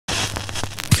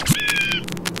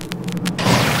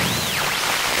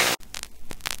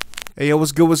Hey, yo,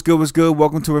 what's good, what's good, what's good?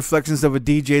 Welcome to Reflections of a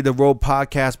DJ, the R.O.A.D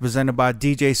podcast presented by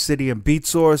DJ City and Beat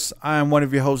Source. I am one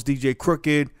of your hosts, DJ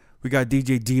Crooked. We got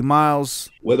DJ D Miles.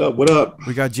 What up, what up?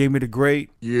 We got Jamie the Great.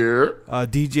 Yeah.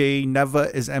 DJ Never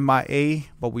is MIA,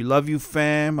 but we love you,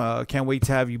 fam. Can't wait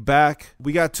to have you back.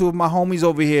 We got two of my homies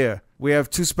over here. We have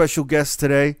two special guests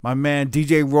today. My man,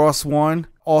 DJ Ross One,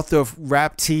 author of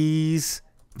Rap Tees,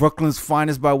 Brooklyn's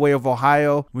finest by way of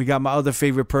Ohio. We got my other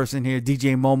favorite person here,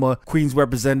 DJ MOMA, Queens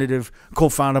representative,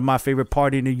 co-founder of my favorite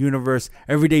party in the universe.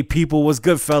 Everyday People. What's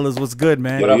good, fellas? What's good,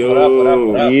 man? What up, what up, what up,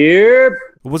 what up? Yep.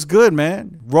 What's good,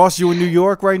 man? Ross, you in New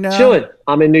York right now? Chilling.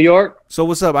 I'm in New York. So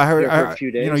what's up? I heard, for a few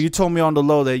days. you told me on the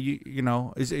low that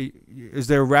is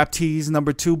there a Rap Tees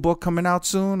 #2 book coming out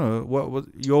soon, or what?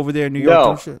 You over there in New York?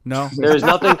 No. And shit? No. There is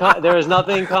nothing. There is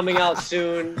nothing coming out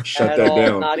soon. Shut at that all.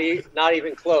 down. Not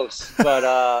even close. But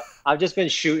I've just been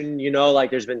shooting.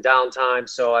 Like there's been downtime,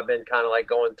 so I've been kind of like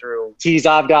going through teas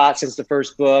I've got since the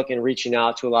first book and reaching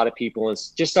out to a lot of people and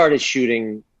just started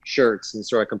shooting shirts and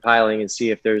sort of compiling and see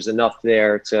if there's enough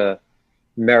there to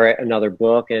merit another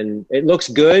book. And it looks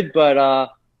good, but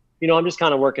I'm just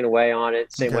kind of working away on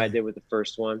it, same way I did with the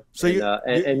first one. So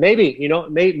and maybe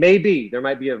maybe there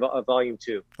might be a volume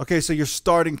 2. Okay, so you're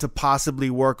starting to possibly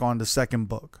work on the second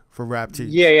book for Rap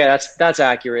Tees. Yeah, that's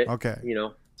accurate. Okay,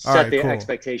 set the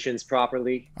expectations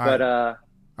properly. All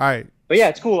right. But yeah,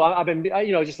 it's cool. I've been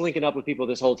just linking up with people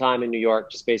this whole time in New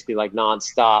York, just basically like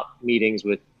nonstop meetings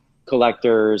with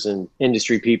collectors and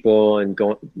industry people and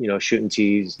going, shooting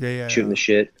teas, shooting the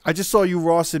shit. I just saw you,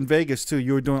 Ross, in Vegas too.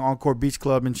 You were doing Encore Beach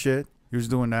Club and shit. You was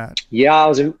doing that. Yeah, I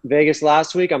was in Vegas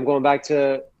last week. I'm going back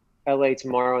to LA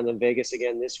tomorrow and then Vegas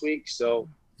again this week. So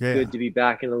good to be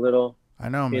back in a little. I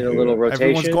know, man. In a little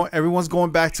rotation. Everyone's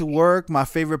going back to work. My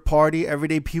favorite party,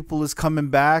 Everyday People, is coming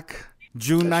back.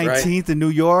 June 19th in New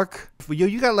York. Yo,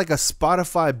 you got like a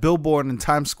Spotify billboard in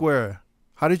Times Square.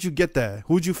 How did you get that?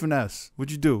 Who'd you finesse?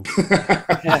 What'd you do?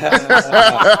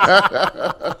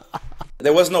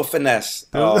 There was no finesse.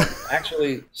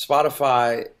 Actually,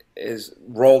 Spotify is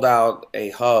rolled out a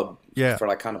hub for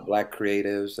like kind of black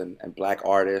creatives and black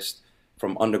artists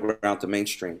from underground to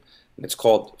mainstream. And it's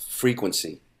called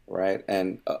Frequency, right?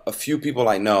 And a few people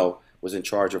I know was in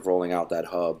charge of rolling out that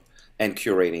hub and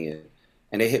curating it.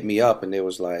 And they hit me up and they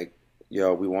was like,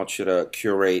 yo, we want you to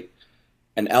curate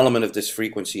an element of this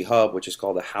Frequency hub, which is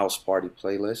called a house party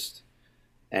playlist.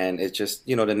 And it just,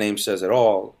 the name says it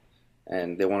all.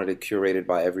 And they wanted it curated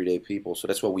by everyday people. So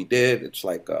that's what we did. It's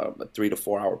like a 3 to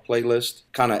 4 hour playlist,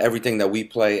 kind of everything that we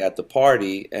play at the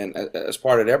party. And as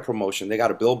part of their promotion, they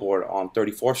got a billboard on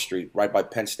 34th Street right by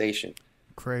Penn Station.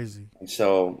 Crazy. And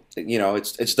so,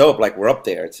 it's dope. Like, we're up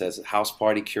there. It says house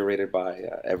party curated by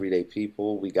everyday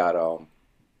people. We got a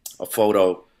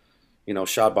photo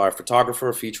shot by a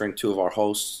photographer featuring 2 of our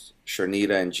hosts,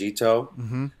 Shernita and Jito.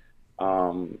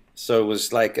 So it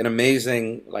was like an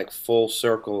amazing, like full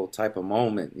circle type of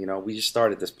moment. We just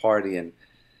started this party in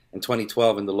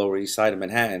 2012 in the Lower East Side of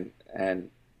Manhattan.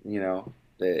 And,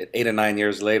 8 or 9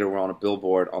 years later, we're on a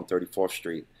billboard on 34th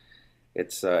Street.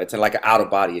 It's like an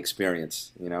out-of-body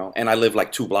experience, And I live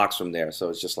like 2 blocks from there, so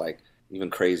it's just like even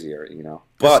crazier,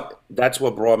 But that's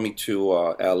what brought me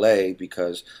to LA,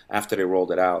 because after they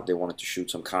rolled it out, they wanted to shoot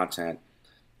some content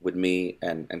with me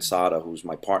and Sada, who's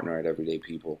my partner at Everyday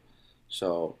People.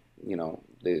 So,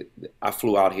 I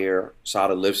flew out here.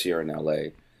 Sada lives here in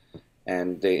LA,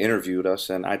 and they interviewed us,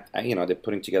 and they're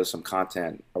putting together some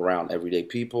content around Everyday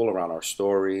People, around our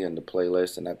story and the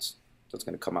playlist, and that's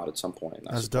going to come out at some point.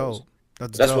 That's dope.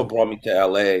 That's dope. What brought me to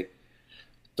LA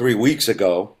 3 weeks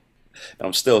ago, and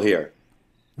I'm still here.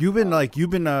 You've been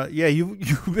enjoying.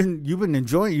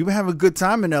 You've been having a good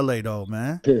time in LA though,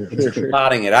 man.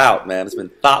 Thotting it out, man. It's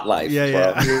been thought life.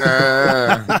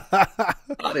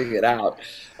 Thotting it out.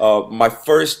 My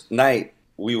first night,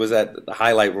 we was at the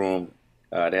Highlight Room.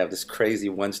 They have this crazy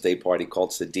Wednesday party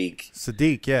called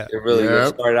Sadiq. Yeah.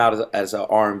 It started out as a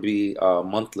R&B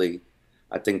monthly,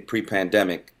 I think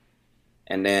pre-pandemic,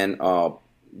 and then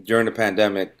during the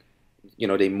pandemic,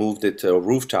 they moved it to a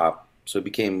rooftop. So it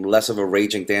became less of a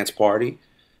raging dance party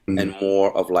and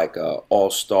more of like a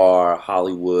all-star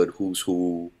Hollywood who's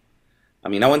who. I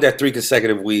mean, I went there 3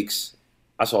 consecutive weeks.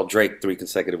 I saw Drake 3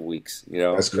 consecutive weeks.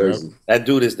 That's crazy. That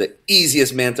dude is the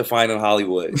easiest man to find in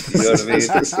Hollywood. You know what I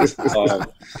mean?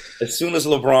 As soon as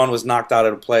LeBron was knocked out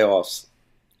of the playoffs,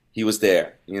 he was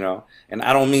there, And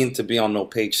I don't mean to be on no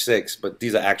page 6, but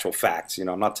these are actual facts.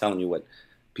 I'm not telling you what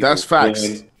people That's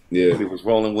facts. Yeah. He was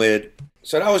rolling with.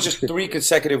 So that was just 3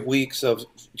 consecutive weeks of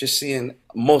just seeing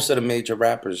most of the major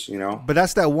rappers, you know. But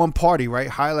that's that one party, right?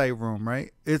 Highlight Room,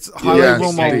 right? It's Highlight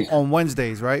Room on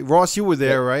Wednesdays, right? Ross, you were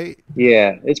there, right?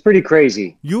 Yeah, it's pretty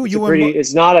crazy.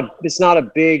 It's not a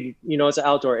big, you know, it's an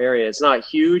outdoor area. It's not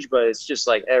huge, but it's just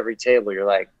like every table you're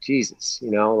like, Jesus,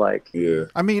 you know, like. Yeah.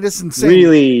 I mean, it's insane.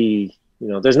 Really, you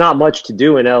know, there's not much to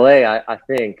do in LA, I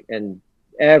think, and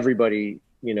everybody,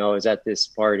 you know, is at this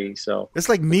party. So it's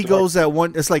like Migos at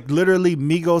one. It's like literally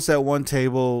Migos at one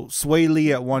table, Sway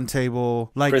Lee at one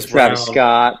table, like Travis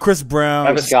Scott,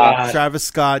 Travis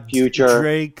Scott,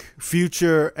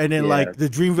 Future, and then like the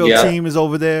Dreamville team is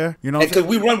over there. You know, because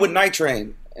we run with Night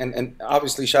Train, and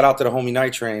obviously shout out to the homie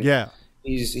Night Train. Yeah,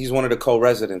 he's one of the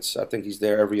co-residents. I think he's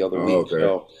there every other week. Okay.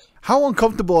 So. How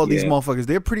uncomfortable are these motherfuckers?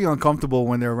 They're pretty uncomfortable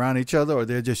when they're around each other, or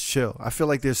they're just chill. I feel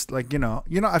like there's like, you know,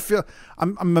 I feel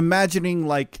I'm imagining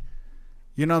like,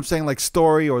 you know what I'm saying, like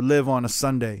Story or Live on a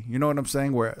Sunday. You know what I'm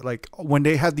saying? Where like when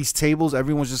they have these tables,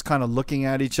 everyone's just kind of looking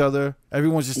at each other.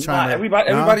 Everyone's just trying to.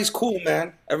 Everybody's cool,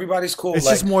 man. Everybody's cool. It's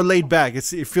just more laid back.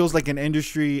 It feels like an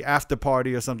industry after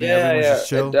party or something. Yeah, everyone's just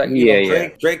chill.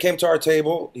 Drake came to our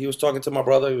table. He was talking to my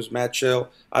brother. He was mad chill.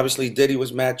 Obviously, Diddy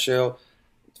was mad chill.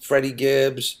 Freddie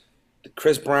Gibbs.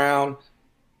 Chris Brown,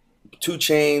 2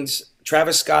 Chainz,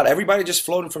 Travis Scott, everybody just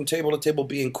floating from table to table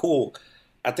being cool.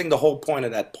 I think the whole point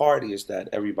of that party is that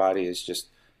everybody is just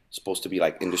supposed to be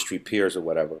like industry peers or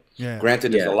whatever. Yeah.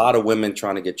 Granted, there's a lot of women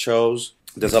trying to get chose.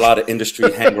 There's a lot of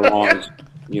industry hanger-ons,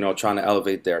 you know, trying to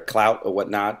elevate their clout or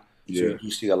whatnot. So you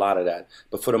see a lot of that.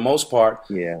 But for the most part,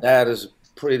 that is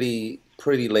pretty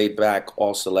laid back,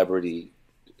 all celebrity,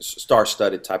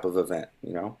 star-studded type of event,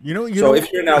 you know? So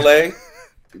if you're in LA...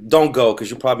 Don't go because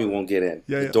you probably won't get in.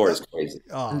 The door is crazy.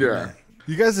 Oh, man.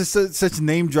 You guys are such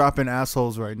name dropping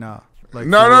assholes right now. Like,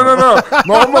 no.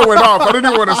 MOMA went off. I didn't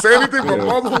even want to say anything, but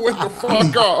MOMA went the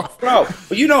fuck off. Bro,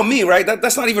 but you know me, right?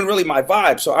 That's not even really my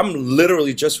vibe. So I'm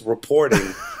literally just reporting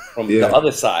from the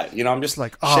other side. You know, I'm just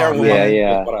like sharing what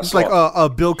I saw. It's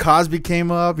like Bill Cosby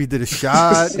came up. He did a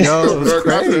shot. Yo, it was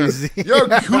crazy. Yo,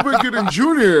 Cuba Gooding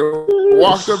Jr.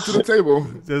 walked up to the table.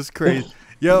 That's crazy.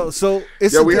 Yo, so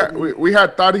it's we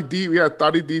had Thotty D. We had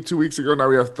Thotty D 2 weeks ago. Now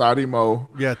we have Thotty Mo.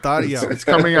 Yeah, Thotty. It's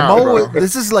coming out. Mo,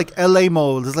 this is like LA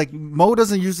Mo. It's like Mo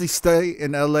doesn't usually stay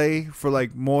in LA for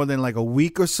like more than like a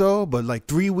week or so, but like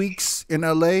 3 weeks in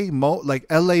LA. Mo, like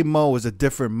LA Mo is a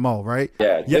different Mo, right?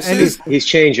 Yeah, and he's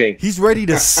changing. He's ready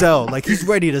to sell. Like he's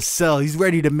ready to sell. He's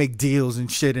ready to make deals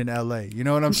and shit in LA. You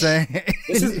know what I'm saying?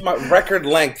 This is my record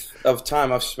length of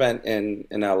time I've spent in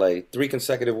LA. 3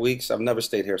 consecutive weeks. I've never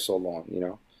stayed here so long. You know.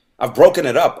 I've broken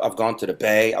it up. I've gone to the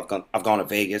Bay. I've gone to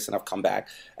Vegas, and I've come back.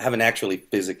 I haven't actually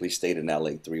physically stayed in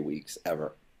LA 3 weeks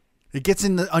ever. It gets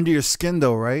under your skin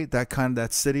though, right? That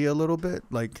city a little bit,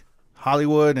 like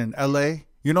Hollywood and LA.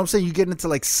 You know what I'm saying? You get into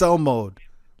like sell mode,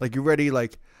 like you're ready.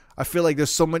 Like I feel like there's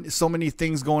so many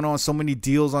things going on, so many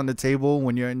deals on the table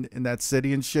when you're in that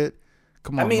city and shit.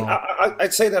 Come on. I mean,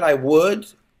 I'd say that I would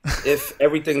if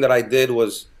everything that I did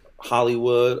was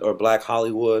Hollywood or Black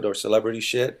Hollywood or celebrity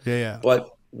shit. Yeah.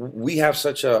 But we have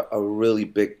such a really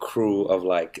big crew of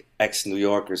like ex-New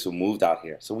Yorkers who moved out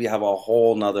here. So we have a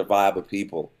whole nother vibe of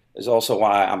people. It's also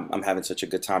why I'm having such a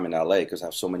good time in LA because I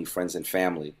have so many friends and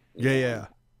family. Yeah.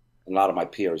 And a lot of my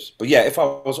peers. But yeah, if I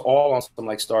was all on some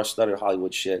like star-studded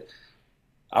Hollywood shit,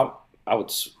 I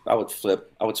would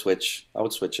flip. I would switch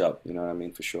up. You know what I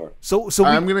mean? For sure. So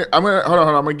I'm gonna hold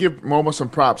on. I'm gonna give MOMA some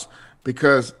props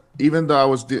because even though I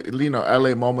was, you know, LA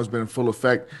MOMA's been in full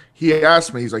effect. He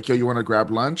asked me, he's like, yo, you want to grab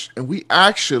lunch? And we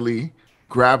actually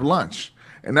grab lunch.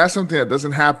 And that's something that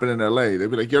doesn't happen in LA.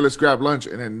 They'd be like, yo, let's grab lunch.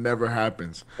 And it never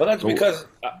happens. Well, that's because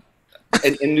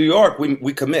in New York,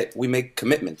 we commit. We make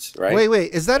commitments, right?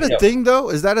 Wait. Is that a thing, though?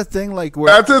 Is that a thing? Like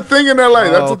where? That's a thing in LA.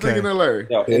 That's a thing in LA.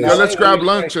 Yo, let's grab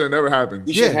lunch. And it never happens.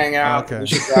 We should hang out. We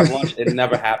should grab lunch. It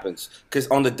never happens. Because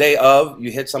on the day of, you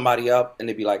hit somebody up and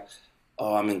they'd be like,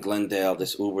 oh, I'm in Glendale.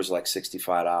 This Uber's like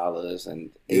 $65.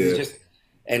 And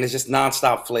it's just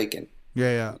nonstop flaking.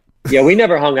 Yeah. Yeah, we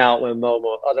never hung out with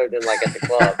MOMA other than like at the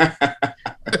club.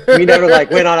 we never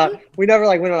went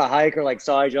on a hike or like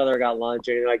saw each other or got lunch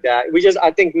or anything like that.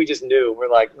 I think we just knew. We're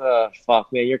like,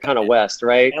 fuck, man, you're kind of west,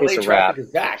 right? LA it's a wrap. Is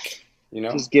back, you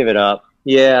know? Just give it up.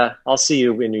 Yeah, I'll see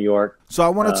you in New York. So I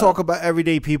want to talk about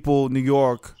Everyday People, New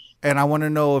York, and I want to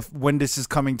know when this is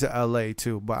coming to LA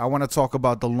too. But I want to talk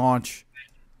about the launch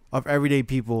of Everyday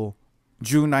People,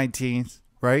 June 19th,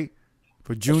 right?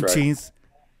 For Juneteenth.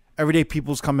 Everyday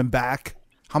People's coming back.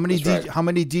 How many That's right. how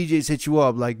many DJs hit you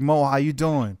up like, Mo, how you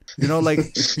doing? You know, like,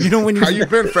 you know, when you How you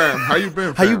been, fam? How you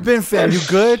been, fam? how you been, fam? You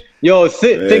good? Yo,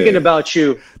 thinking about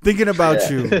you. Thinking about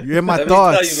you. You're in my Let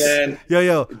thoughts. me tell you, man.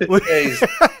 Yo.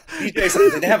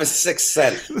 DJs, they have a sixth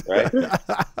sense, right?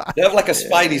 They have like a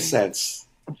spidey sense,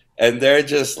 and they're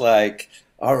just like,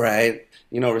 all right,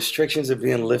 you know, restrictions are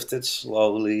being lifted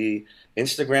slowly.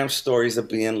 Instagram stories are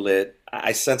being lit.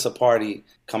 I sense a party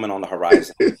coming on the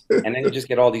horizon, and then you just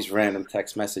get all these random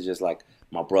text messages like,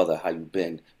 "My brother, how you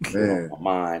been? You've been on my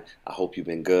mind. I hope you've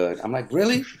been good." I'm like,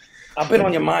 really? I've been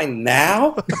on your mind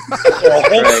now for a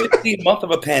whole 16 month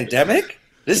of a pandemic.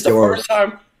 This is the first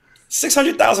time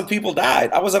 600,000 people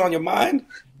died. I wasn't on your mind,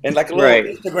 and like a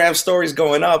little Instagram stories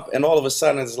going up, and all of a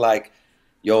sudden it's like,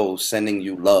 yo, sending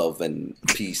you love and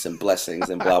peace and blessings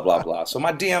and blah blah blah. So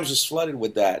my DMs just flooded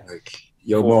with that. Like,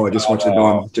 yo, Mo, I just want you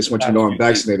to know I'm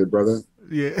vaccinated, brother.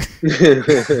 Yeah.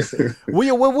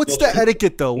 Well, what's the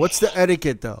etiquette though? What's the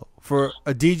etiquette though for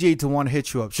a DJ to want to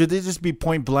hit you up? Should they just be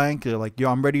point blank, like,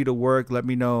 yo, I'm ready to work. Let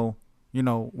me know, you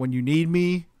know, when you need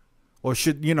me, or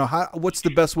should, you know, what's the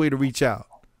best way to reach out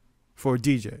for a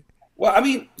DJ? Well, I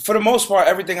mean, for the most part,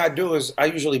 everything I do is I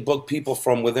usually book people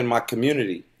from within my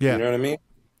community. Yeah. You know what I mean?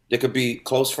 They could be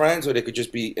close friends, or they could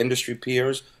just be industry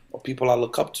peers or people I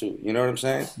look up to. You know what I'm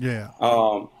saying? Yeah.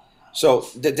 So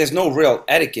there's no real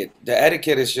etiquette. The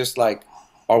etiquette is just like,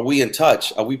 are we in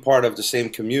touch? Are we part of the same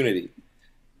community?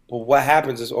 But what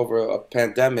happens is over a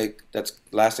pandemic that's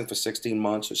lasting for 16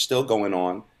 months or still going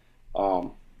on,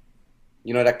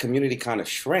 you know, that community kind of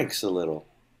shrinks a little.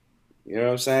 You know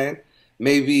what I'm saying?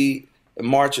 Maybe in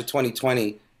March of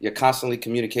 2020, you're constantly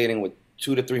communicating with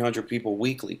 200 to 300 people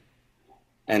weekly.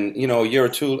 And, you know, a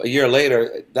year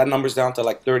later, that number's down to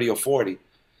like 30 or 40.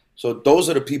 So those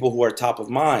are the people who are top of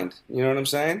mind. You know what I'm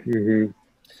saying? Mm-hmm.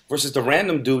 Versus the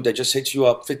random dude that just hits you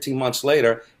up 15 months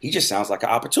later, he just sounds like an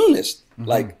opportunist,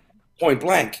 like point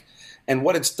blank. And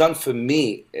what it's done for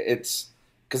me, it's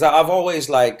because I've always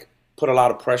like put a lot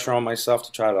of pressure on myself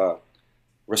to try to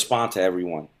respond to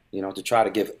everyone, you know, to try to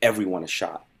give everyone a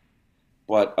shot.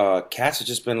 But cats have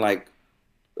just been like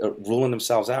ruling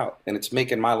themselves out, and it's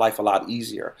making my life a lot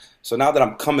easier. So now that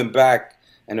I'm coming back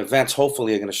and events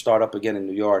hopefully are going to start up again in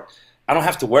New York, I don't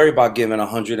have to worry about giving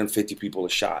 150 people a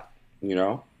shot, you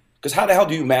know? Because how the hell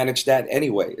do you manage that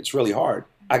anyway? It's really hard.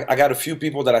 I got a few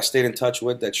people that I stayed in touch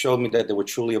with that showed me that they were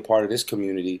truly a part of this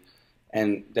community,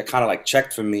 and they kind of like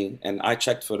checked for me, and I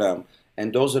checked for them.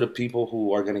 And those are the people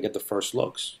who are going to get the first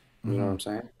looks. You know what I'm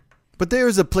saying? But there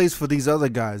is a place for these other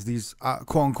guys, these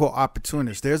quote unquote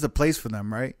opportunists. There's a place for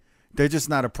them, right? They're just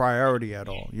not a priority at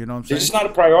all. You know what I'm saying? They're just not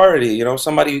a priority. You know,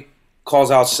 somebody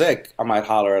calls out sick, I might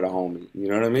holler at a homie. You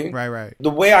know what I mean? Right. The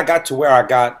way I got to where I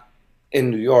got in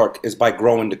New York is by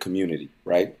growing the community,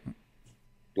 right?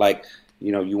 Like,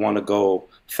 you know, you want to go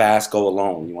fast, go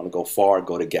alone. You want to go far,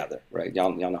 go together, right?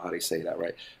 Y'all know how they say that,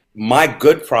 right? My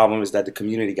good problem is that the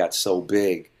community got so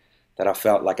big that I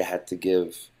felt like I had to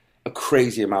give a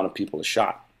crazy amount of people a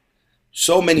shot.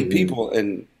 So many people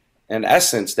in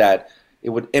essence that it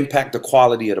would impact the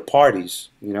quality of the parties,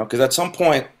 you know, because at some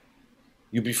point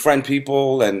you befriend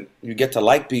people and you get to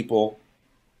like people,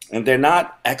 and they're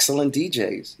not excellent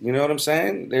DJs. You know what I'm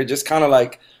saying? They're just kind of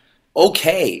like,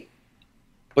 okay,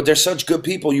 but they're such good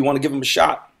people, you want to give them a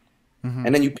shot.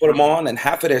 And then you put them on, and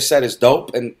half of their set is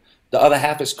dope, and the other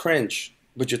half is cringe.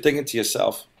 But you're thinking to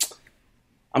yourself,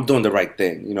 I'm doing the right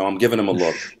thing. You know, I'm giving them a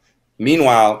look.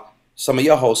 Meanwhile, some of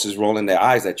your hosts is rolling their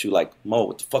eyes at you like, Mo,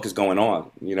 what the fuck is going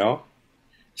on? You know?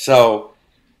 So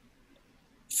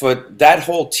for that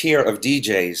whole tier of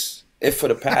DJs, if for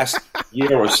the past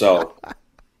year or so,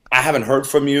 I haven't heard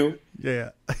from you.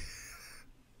 Yeah.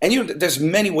 And you, there's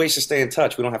many ways to stay in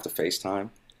touch. We don't have to FaceTime.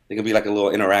 There can be like a little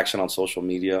interaction on social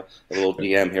media, a little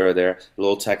DM here or there, a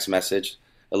little text message,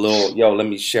 a little, yo, let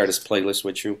me share this playlist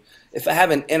with you. If I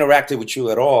haven't interacted with you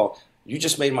at all, you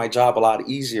just made my job a lot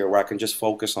easier where I can just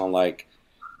focus on like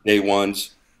day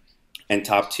ones and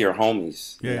top tier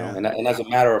homies. You know? And as a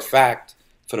matter of fact,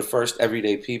 for the first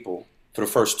everyday people, for the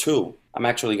first two, I'm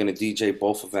actually going to DJ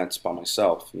both events by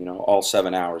myself, you know, all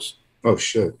 7 hours. Oh,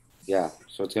 shit. Yeah.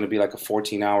 So it's going to be like a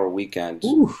 14-hour weekend.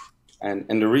 Ooh. And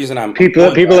the reason I'm people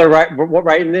are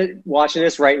writing it, watching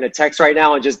this, writing a text right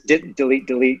now, and just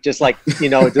delete, just like, you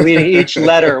know, deleting each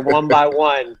letter one by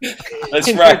one.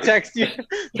 That's right. Text you,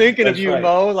 thinking That's of you, right.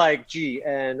 Mo, like, gee,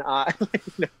 and I.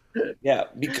 Yeah,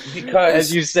 because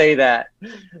as you say that,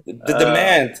 the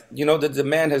demand, you know, the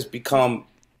demand has become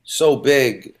so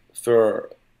big for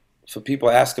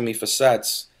people asking me for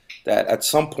sets that at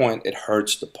some point it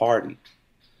hurts the party.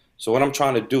 So what I'm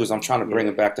trying to do is I'm trying to bring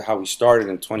it back to how we started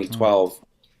in 2012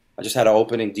 I just had an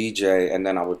opening DJ, and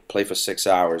then I would play for 6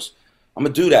 hours. I'm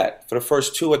gonna do that for the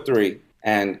first 2 or 3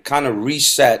 and kind of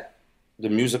reset the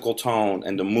musical tone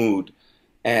and the mood.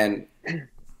 And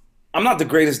I'm not the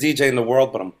greatest DJ in the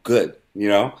world, but I'm good, you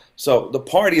know? So the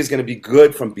party is gonna be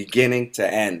good from beginning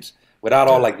to end without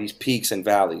all like these peaks and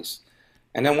valleys.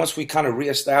 And then once we kind of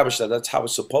reestablish that that's how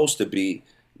it's supposed to be,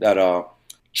 that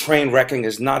train wrecking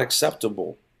is not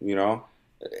acceptable, you know?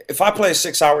 If I play a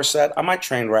 6-hour set, I might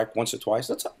train wreck once or twice.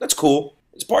 That's cool.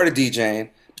 It's part of DJing.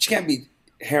 But you can't be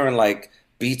hearing like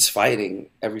beats fighting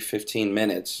every 15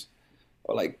 minutes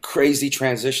or like crazy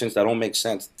transitions that don't make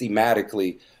sense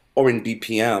thematically or in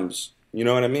BPMs. You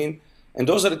know what I mean? And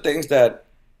those are the things that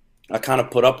I kind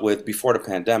of put up with before the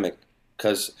pandemic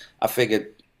because I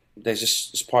figured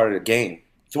it's part of the game.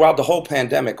 Throughout the whole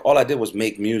pandemic, all I did was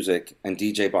make music and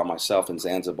DJ by myself in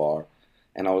Zanzibar.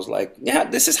 And I was like, yeah,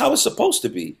 this is how it's supposed to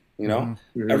be, you know?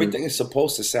 Everything is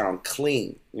supposed to sound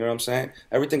clean, you know what I'm saying?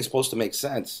 Everything's supposed to make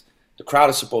sense. The crowd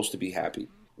is supposed to be happy.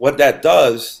 What that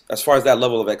does, as far as that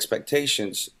level of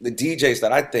expectations, the DJs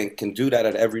that I think can do that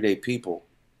at Everyday People,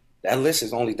 that list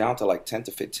is only down to like 10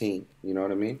 to 15, you know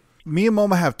what I mean? Me and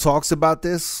MOMA have talks about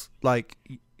this. Like,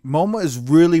 MOMA is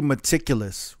really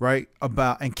meticulous, right?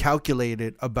 About and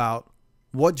calculated about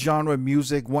what genre of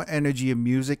music, what energy of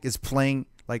music is playing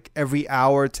like every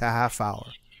hour to half hour.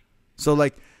 So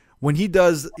like when he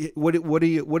does what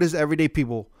is Everyday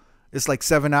People? It's like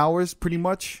 7 hours pretty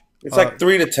much. It's like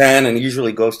 3 to 10 and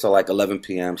usually goes to like 11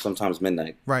 p.m. sometimes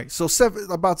midnight. Right. So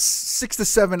about 6 to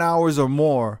 7 hours or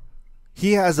more.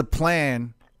 He has a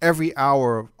plan every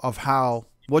hour of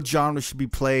what genre should be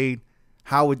played,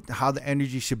 how the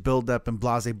energy should build up and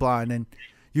blah blah blah. And then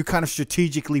you kind of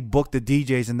strategically book the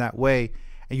DJs in that way.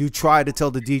 And you try to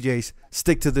tell the DJs,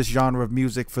 stick to this genre of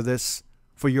music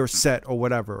for your set or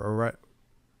whatever, or right?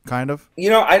 Kind of? You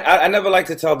know, I never like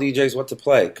to tell DJs what to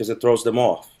play because it throws them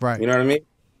off. Right. You know what I mean?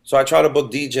 So I try to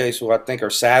book DJs who I think are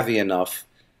savvy enough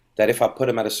that if I put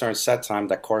them at a certain set time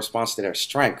that corresponds to their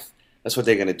strength, that's what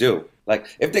they're going to do. Like,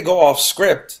 if they go off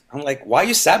script, I'm like, why are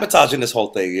you sabotaging this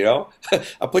whole thing, you know?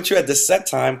 I put you at this set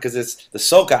time because it's the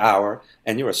soca hour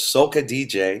and you're a soca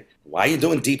DJ. Why are you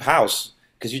doing deep house?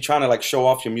 Because you're trying to like show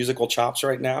off your musical chops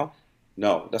right now?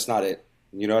 No, that's not it.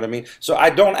 You know what I mean? So I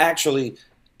don't actually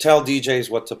tell DJs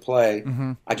what to play.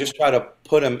 I just try to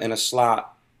put them in a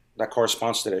slot that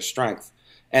corresponds to their strength.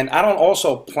 And I don't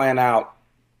also plan out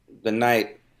the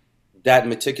night that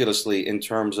meticulously in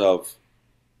terms of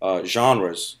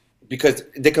genres because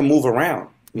they can move around.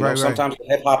 You know, sometimes the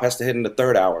hip hop has to hit in the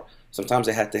 3rd hour. Sometimes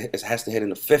it has to hit in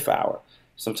the 5th hour.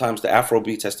 Sometimes the Afro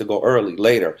beats has to go early,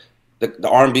 later. The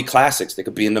R&B classics, they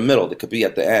could be in the middle, they could be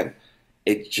at the end.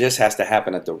 It just has to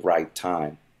happen at the right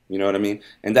time. You know what I mean?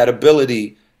 And that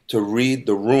ability to read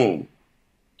the room,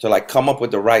 to like come up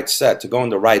with the right set, to go in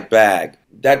the right bag,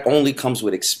 that only comes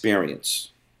with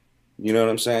experience. You know what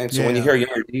I'm saying? So when you hear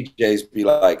younger DJs be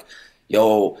like,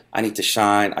 yo, I need to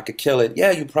shine, I could kill it.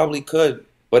 Yeah, you probably could.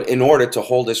 But in order to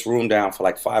hold this room down for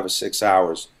like 5 or 6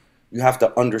 hours, you have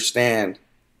to understand,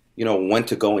 you know, when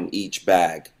to go in each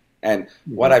bag. And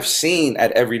what I've seen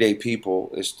at Everyday People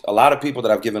is a lot of people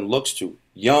that I've given looks to,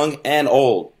 young and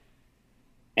old,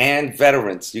 and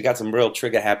veterans. You got some real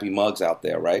trigger-happy mugs out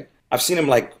there, right? I've seen them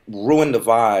like ruin the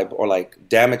vibe or like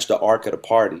damage the arc of the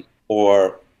party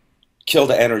or kill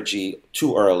the energy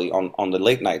too early on the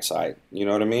late night side. You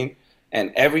know what I mean?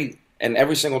 And every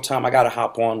single time I got to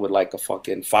hop on with like a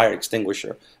fucking fire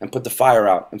extinguisher and put the fire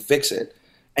out and fix it.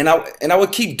 And I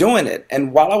would keep doing it.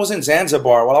 And while I was in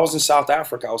Zanzibar, while I was in South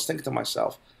Africa, I was thinking to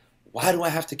myself, why do I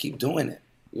have to keep doing it?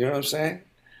 You know what I'm saying?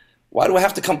 Why do I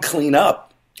have to come clean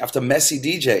up after messy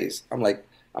DJs? I'm like,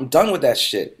 I'm done with that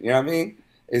shit. You know what I mean?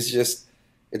 It's just,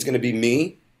 it's going to be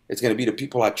me. It's going to be the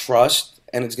people I trust.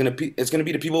 And it's going to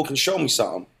be the people who can show me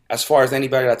something. As far as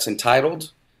anybody that's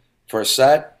entitled for a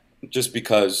set, just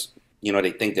because, you know,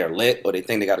 they think they're lit or they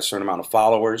think they got a certain amount of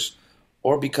followers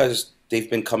or because they've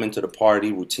been coming to the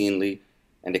party routinely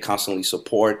and they constantly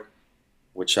support,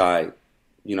 which I'm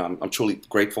truly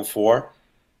grateful for.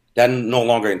 That no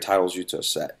longer entitles you to a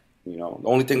set. You know, the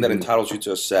only thing that entitles you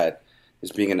to a set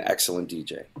is being an excellent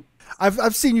DJ.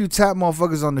 I've seen you tap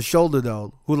motherfuckers on the shoulder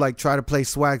though, who like try to play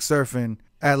swag surfing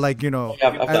at like, you know,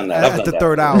 I've done that. at the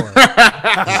 3rd hour.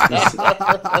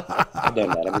 I've done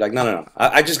that. I'm like, no.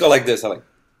 I just go like this. I'm like,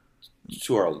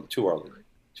 too early.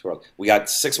 We got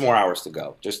 6 more hours to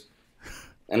go.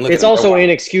 And it's also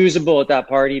inexcusable at that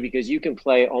party because you can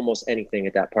play almost anything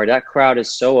at that party. That crowd is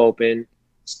so open.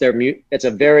 It's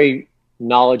a very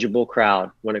knowledgeable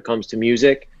crowd when it comes to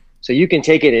music. So you can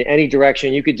take it in any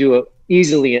direction. You could do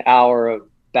easily an hour of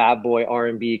bad boy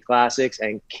R&B classics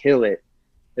and kill it.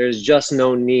 there's just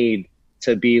no need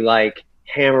to be like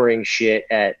hammering shit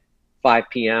at 5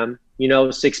 p.m.,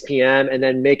 6 p.m. and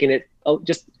then making it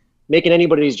just making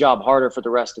anybody's job harder for the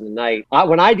rest of the night.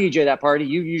 When I DJ that party,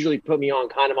 you usually put me on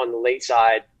kind of on the late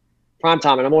side, prime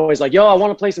time, and I'm always like, yo, I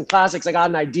want to play some classics. I got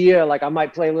an idea. Like I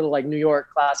might play a little like New York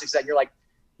classics. And you're like,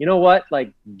 you know what?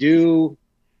 Like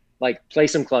play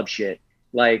some club shit.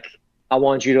 Like I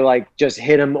want you to like just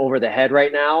hit him over the head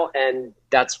right now. And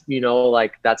that's,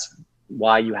 that's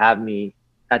why you have me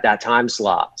at that time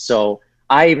slot. So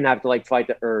I even have to like fight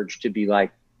the urge to be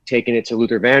like taking it to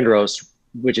Luther Vandross,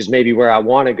 which is maybe where I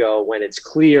want to go when it's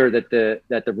clear that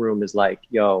the room is like,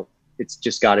 yo, it's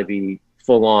just got to be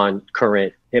full on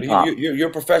current hip hop. You're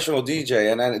a professional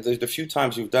DJ, and the few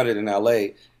times you've done it in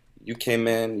LA, you came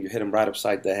in, you hit him right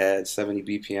upside the head, 70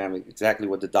 BPM, exactly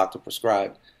what the doctor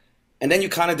prescribed, and then you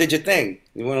kind of did your thing.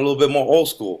 You went a little bit more old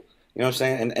school, you know what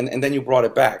I'm saying? And then you brought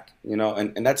it back,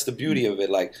 and that's the beauty of it.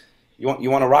 Like you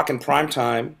want to rock in prime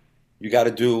time, you got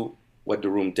to do what the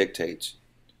room dictates.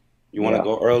 You want to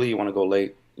go early, you want to go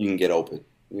late, you can get open,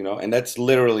 and that's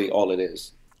literally all it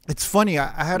is. It's funny.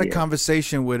 I had a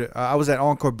conversation with, I was at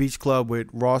Encore Beach Club with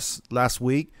Ross last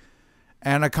week,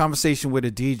 and a conversation with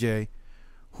a DJ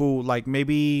who like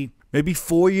maybe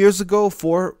 4 years ago,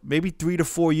 maybe 3 to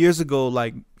 4 years ago,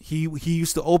 like he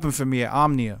used to open for me at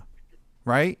Omnia,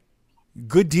 right?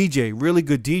 Good DJ, really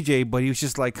good DJ, but he was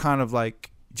just like kind of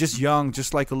like just young,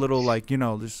 just like a little like,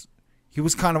 he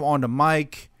was kind of on the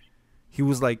mic. He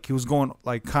was going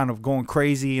like kind of going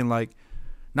crazy and like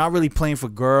not really playing for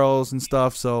girls and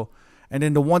stuff. So, and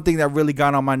then the one thing that really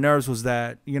got on my nerves was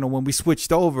that, when we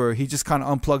switched over, he just kind of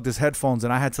unplugged his headphones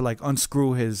and I had to like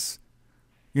unscrew his,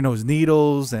 his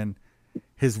needles and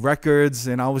his records.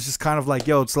 And I was just kind of like,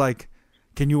 yo, it's like,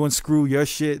 can you unscrew your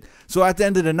shit? So at the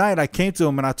end of the night, I came to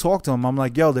him and I talked to him. I'm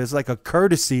like, yo, there's like a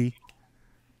courtesy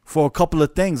for a couple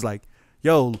of things. Like,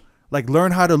 yo, like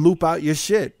learn how to loop out your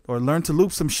shit or learn to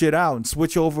loop some shit out and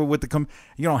switch over with the,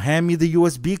 hand me the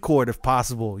USB cord if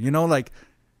possible,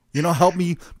 help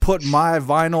me put my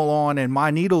vinyl on and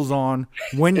my needles on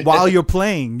while you're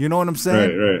playing. You know what I'm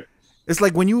saying? Right. It's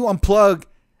like when you unplug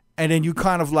and then you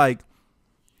kind of like,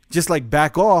 just like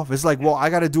back off. It's like, well, I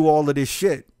got to do all of this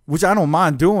shit, which I don't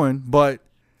mind doing, but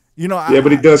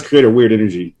but it does create a weird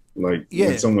energy. Like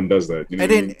when someone does that,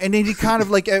 and then he kind of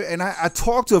like, and I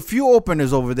talked to a few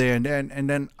openers over there, and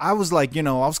then I was like, I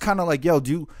was kind of like, yo,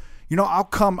 do you, I'll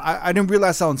come. I didn't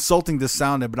realize how insulting this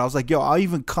sounded, but I was like, yo, I'll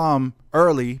even come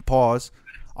early. Pause.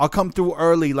 I'll come through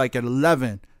early, like at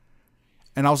 11,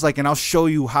 and I was like, and I'll show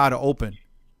you how to open,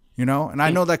 and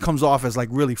I know that comes off as like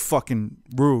really fucking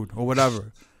rude or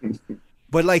whatever,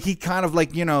 but like he kind of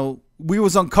like, we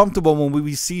was uncomfortable when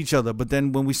we see each other, but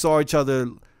then when we saw each other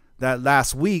that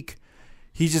last week,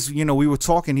 he just, we were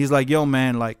talking. He's like, yo,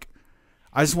 man, like,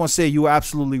 I just want to say you were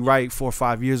absolutely right 4 or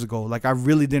 5 years ago. Like, I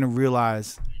really didn't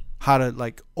realize how to,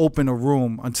 like, open a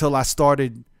room until I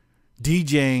started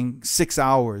DJing 6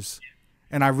 hours.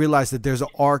 And I realized that there's an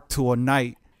arc to a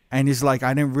night. And he's like,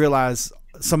 I didn't realize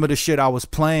some of the shit I was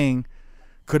playing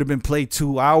could have been played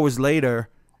 2 hours later.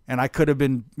 And I could have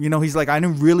been, he's like, I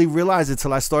didn't really realize it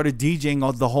till I started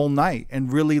DJing the whole night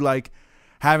and really, like,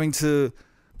 having to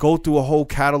go through a whole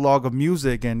catalog of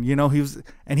music. And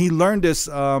he learned this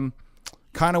kind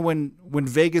of when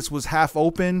Vegas was half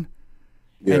open,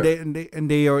 and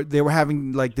they were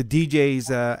having like the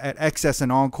DJs at Excess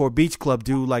and Encore Beach Club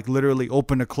do like literally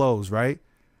open to close, right?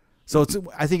 So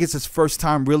I think it's his first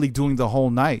time really doing the whole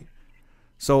night.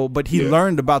 So but he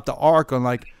learned about the arc on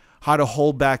like how to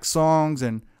hold back songs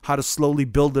and how to slowly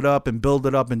build it up and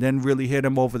then really hit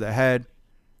him over the head,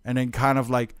 and then kind of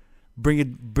like bring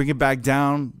it back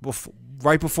down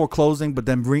right before closing, but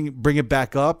then bring it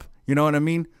back up. You know what I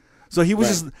mean? So he was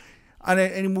just,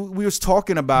 and we was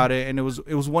talking about it, and it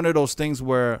was one of those things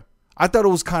where I thought it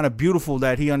was kind of beautiful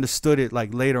that he understood it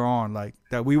like later on, like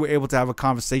that we were able to have a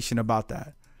conversation about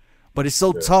that. But it's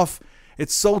so tough.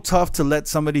 It's so tough to let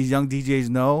some of these young DJs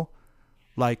know,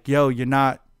 like, yo, you're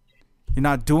not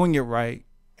doing it right,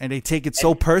 and they take it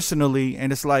so personally,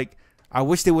 and it's like, I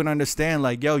wish they would understand,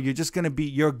 like, yo, you're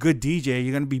a good DJ,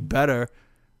 you're gonna be better,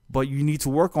 but you need to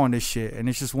work on this shit. And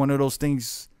it's just one of those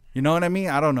things, you know what I mean?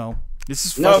 I don't know. This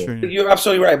is frustrating. No, you're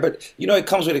absolutely right, but it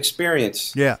comes with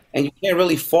experience. Yeah. And you can't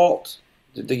really fault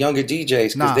the younger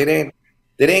DJs because they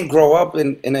didn't grow up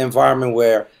in an environment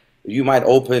where you might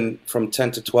open from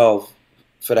 10 to 12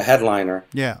 for the headliner,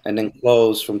 and then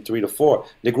close from 3 to 4.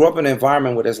 They grew up in an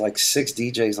environment where there's like 6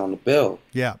 DJs on the bill.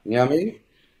 Yeah. You know what I mean?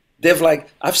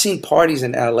 I've seen parties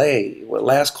in LA where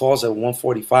last calls at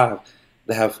 1:45,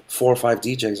 they have 4 or 5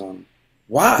 DJs on them.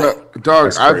 Why? Dog,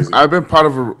 That's crazy. I've been part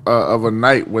of a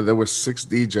night where there was 6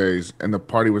 DJs and the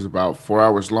party was about 4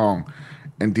 hours long,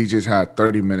 and DJs had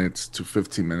 30 minutes to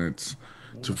 15 minutes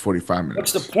to 45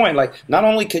 What's the minutes. point? Like, not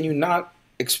only can you not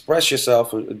express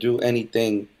yourself or do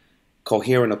anything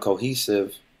coherent or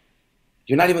cohesive,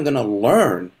 you're not even going to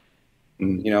learn,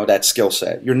 that skill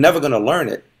set. You're never going to learn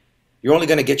it. You're only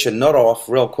going to get your nut off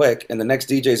real quick, and the next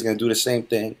DJ is going to do the same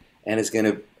thing, and it's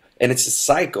a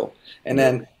cycle. And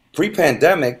then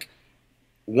pre-pandemic,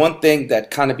 one thing that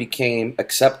kind of became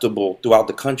acceptable throughout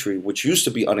the country, which used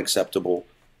to be unacceptable,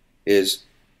 is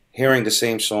hearing the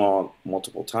same song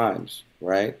multiple times,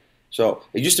 right? So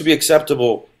it used to be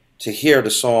acceptable to hear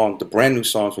the brand new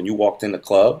songs when you walked in the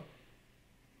club.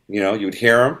 You'd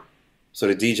hear them, so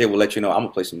the DJ would let you know, I'm gonna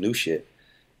play some new shit,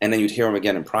 and then you'd hear them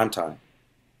again in prime time.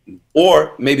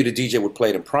 Or maybe the DJ would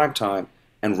play it in prime time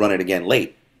and run it again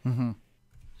late. Mm-hmm.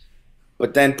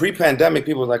 But then pre-pandemic,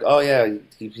 people were like, oh yeah,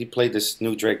 he played this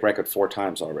new Drake record 4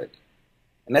 times already.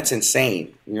 And that's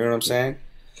insane. You know what I'm saying?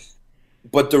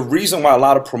 But the reason why a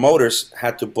lot of promoters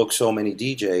had to book so many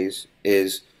DJs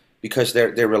is because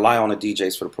they rely on the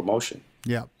DJs for the promotion.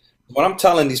 Yeah. What I'm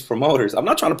telling these promoters, I'm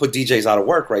not trying to put DJs out of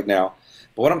work right now,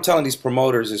 but what I'm telling these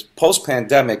promoters is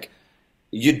post-pandemic,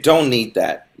 you don't need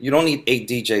that. You don't need 8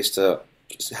 DJs to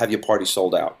have your party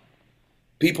sold out.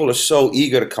 People are so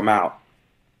eager to come out,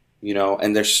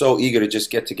 and they're so eager to just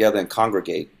get together and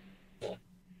congregate.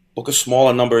 Book a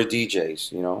smaller number of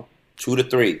DJs, 2 to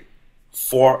 3,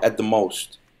 4 at the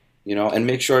most, and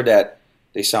make sure that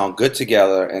they sound good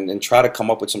together, and try to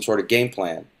come up with some sort of game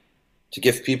plan to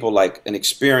give people like an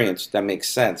experience that makes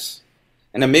sense.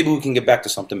 And then maybe we can get back to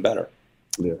something better.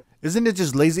 Yeah. Isn't it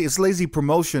just lazy? It's lazy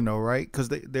promotion, though, right? Because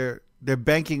they're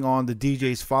banking on the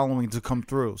DJs following to come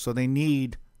through, so they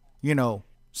need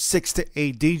 6 to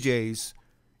 8 DJs.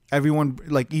 Everyone,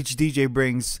 like each DJ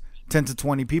brings 10 to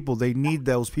 20 people. They need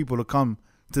those people to come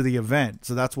to the event,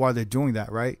 so that's why they're doing that,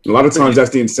 right? A lot of times that's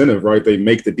the incentive, right? They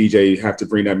make the DJ have to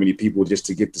bring that many people just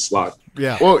to get the slot.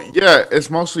 Yeah. Well, yeah, it's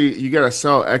mostly you gotta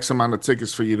sell X amount of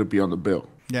tickets for you to be on the bill.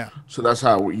 Yeah. So that's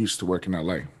how we used to work in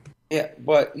LA. Yeah,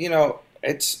 but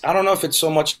I don't know if it's so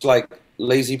much like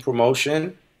lazy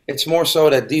promotion. It's more so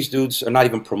that these dudes are not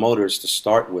even promoters to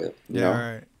start with. You know?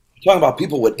 Right. I'm talking about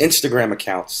people with Instagram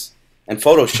accounts and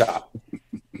Photoshop.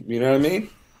 You know what I mean?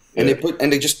 And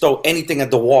they just throw anything at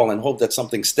the wall and hope that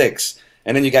something sticks.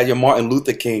 And then you got your Martin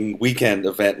Luther King weekend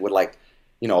event with like,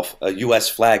 a U.S.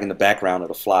 flag in the background of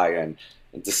the flyer and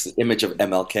this image of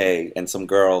MLK and some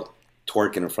girl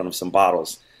twerking in front of some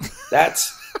bottles. That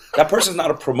person's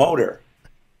not a promoter.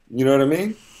 You know what I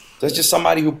mean? There's just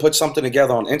somebody who put something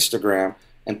together on Instagram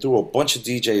and threw a bunch of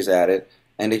DJs at it,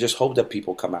 and they just hope that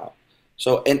people come out.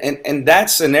 So in that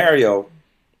scenario,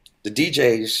 the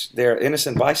DJs, they're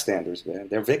innocent bystanders, man.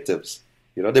 They're victims.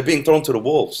 They're being thrown to the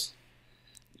wolves.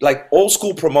 Like old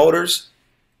school promoters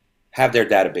have their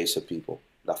database of people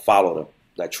that follow them,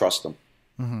 that trust them.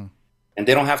 Mm-hmm. And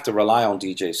they don't have to rely on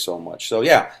DJs so much. So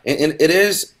yeah, it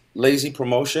is lazy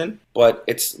promotion, but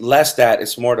it's less that.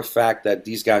 It's more the fact that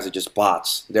these guys are just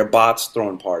bots. They're bots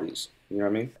throwing parties. You know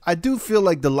what I mean? I do feel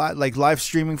like live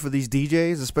streaming for these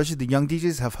DJs, especially the young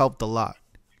DJs, have helped a lot.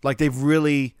 Like they've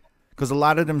really, because a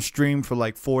lot of them stream for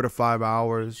like 4 to 5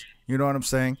 hours. You know what I'm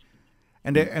saying?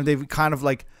 And they've kind of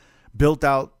like built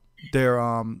out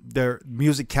their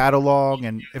music catalog,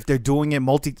 and if they're doing it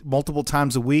multiple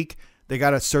times a week, they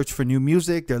gotta search for new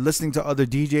music. They're listening to other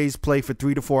DJs play for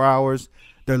 3 to 4 hours.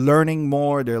 They're learning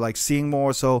more. They're like seeing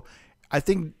more. So I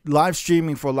think live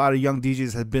streaming for a lot of young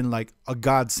DJs has been like a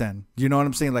godsend. You know what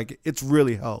I'm saying? Like it's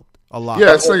really helped a lot.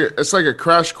 Yeah, it's like a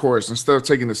crash course. Instead of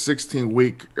taking a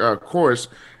 16-week course,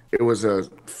 it was a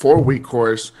 4-week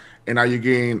course, and now you're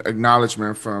getting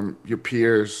acknowledgement from your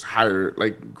peers, higher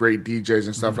like great DJs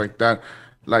and stuff like that.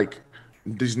 Like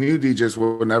these new DJs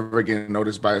will never get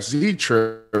noticed by a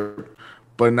Z-Trip,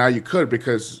 but now you could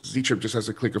because Z-Trip just has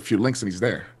to click a few links and he's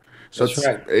there. So That's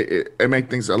right. it made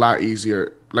things a lot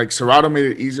easier. Like Serato made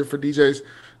it easier for DJs.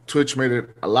 Twitch made it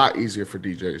a lot easier for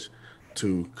DJs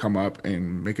to come up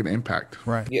and make an impact.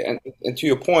 Right. Yeah, and to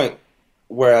your point,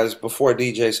 whereas before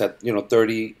DJs had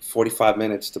 30, 45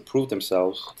 minutes to prove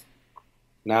themselves,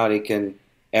 now they can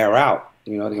air out.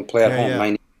 They can play at home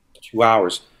 92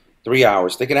 hours, 3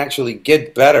 hours. They can actually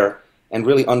get better and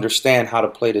really understand how to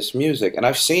play this music. And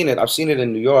I've seen it. I've seen it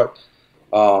in New York.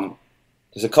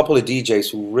 There's a couple of DJs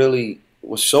who really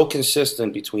was so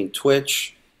consistent between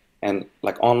Twitch and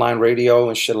like online radio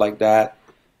and shit like that.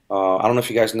 I don't know if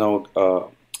you guys know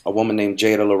a woman named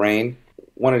Jada Lorraine,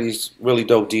 one of these really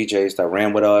dope DJs that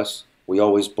ran with us. We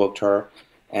always booked her.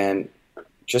 And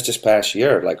just this past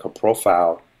year, like her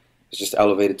profile it's just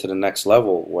elevated to the next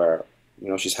level where, you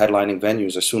know, she's headlining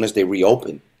venues as soon as they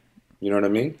reopen. You know what I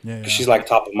mean? Yeah. 'Cause she's like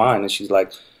top of mind, and she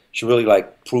really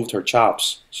like proved her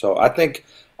chops. So I think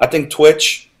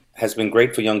Twitch has been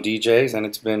great for young DJs, and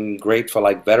it's been great for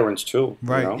like veterans too.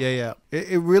 Right. You know? Yeah.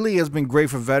 It really has been great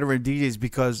for veteran DJs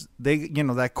because they, you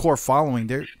know, that core following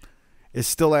is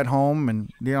still at home,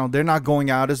 and you know they're not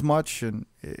going out as much, and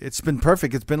it's been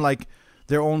perfect. It's been like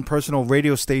their own personal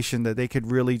radio station that they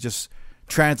could really just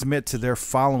transmit to their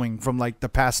following from like the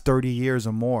past 30 years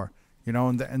or more. You know,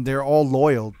 and they're all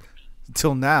loyal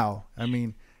till now. I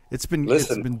mean, it's been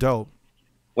dope.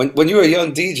 When you're a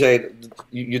young DJ,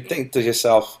 you think to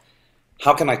yourself,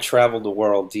 how can I travel the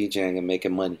world DJing and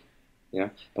making money? You know,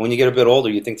 and when you get a bit older,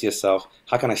 you think to yourself,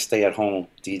 how can I stay at home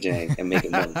DJing and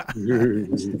making money?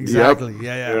 Exactly.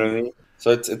 Yeah. You know what I mean?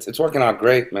 So it's working out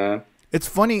great, man. It's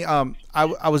funny.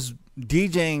 I was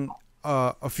DJing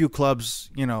a few clubs,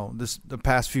 you know, the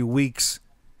past few weeks,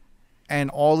 and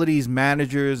all of these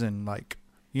managers and like,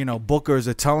 you know, bookers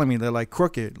are telling me, they're like,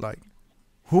 Crooked, like,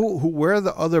 where are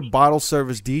the other bottle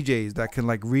service DJs that can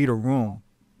like read a room?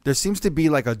 There seems to be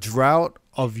like a drought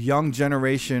of young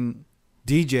generation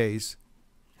DJs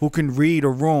who can read a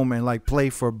room and like play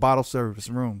for bottle service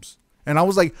rooms. And I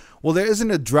was like, well, there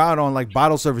isn't a drought on like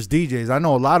bottle service DJs. I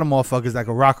know a lot of motherfuckers that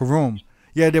can rock a room.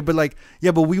 Yeah,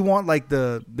 but we want like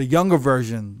the younger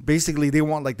version. Basically, they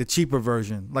want like the cheaper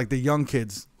version, like the young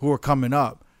kids who are coming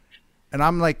up. And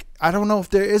I'm like, I don't know if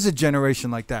there is a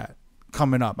generation like that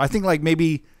coming up. I think like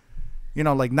maybe, you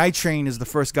know, like Night Train is the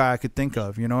first guy I could think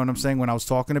of. You know what I'm saying? When I was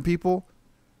talking to people,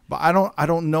 but I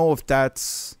don't know if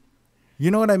that's, you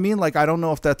know what I mean? Like, I don't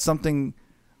know if that's something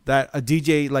that a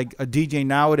DJ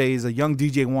nowadays, a young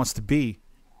DJ wants to be,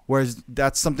 whereas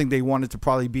that's something they wanted to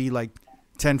probably be like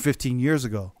 10, 15 years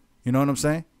ago. You know what I'm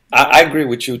saying? I agree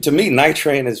with you. To me, Night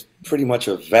Train is pretty much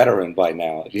a veteran by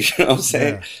now. You know what I'm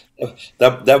saying?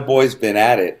 Yeah. That boy's been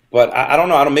at it. But I don't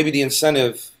know. Maybe the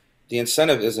incentive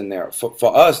isn't there.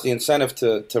 For us, the incentive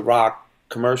to rock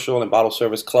commercial and bottle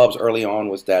service clubs early on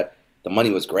was that the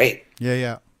money was great. Yeah. You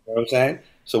know what I'm saying?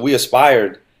 So we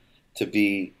aspired to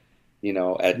be, you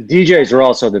know, DJs are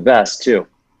also the best too.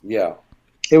 Yeah.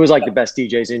 It was like the best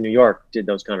DJs in New York did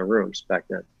those kind of rooms back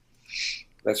then.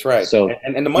 That's right. So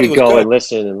and the money was go good. and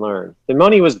listen and learn. The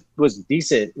money was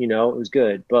decent, you know, it was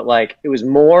good. But like it was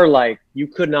more like you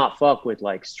could not fuck with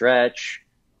like Stretch,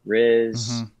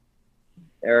 Riz,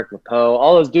 Eric LaPoe,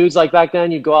 all those dudes like back then.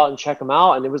 You'd go out and check them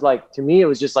out, and it was like, to me, it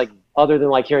was just like, other than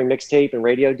like hearing mixtape and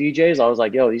radio DJs, I was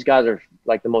like, yo, these guys are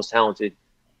like the most talented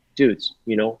dudes,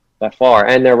 you know, by far.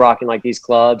 And they're rocking like these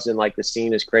clubs, and like the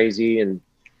scene is crazy, and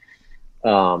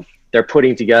they're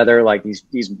putting together like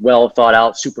these well thought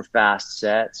out, super fast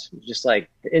sets. Just like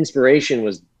the inspiration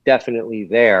was definitely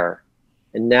there.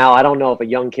 And now I don't know if a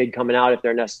young kid coming out, if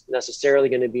they're necessarily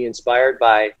going to be inspired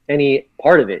by any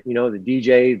part of it, you know, the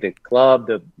DJ, the club,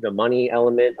 the money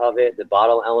element of it, the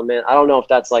bottle element. I don't know if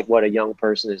that's like what a young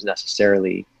person is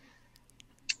necessarily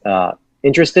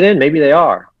interested in. Maybe they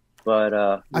are,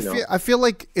 but I feel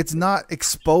like it's not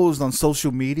exposed on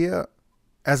social media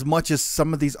as much as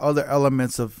some of these other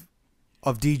elements of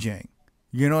DJing.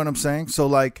 You know what I'm saying? So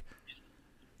like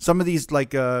some of these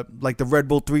like the Red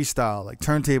Bull 3 style, like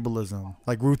turntablism,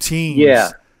 like routines.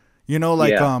 Yeah. You know,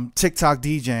 like TikTok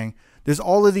DJing. There's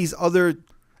all of these other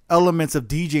elements of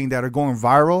DJing that are going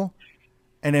viral.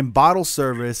 And in bottle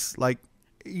service, like,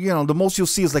 you know, the most you'll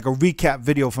see is like a recap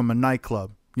video from a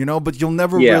nightclub, you know, but you'll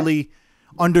never really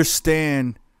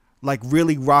understand like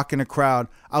really rocking a crowd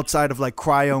outside of like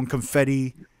cryo and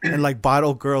confetti and like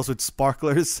bottle girls with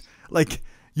sparklers. Like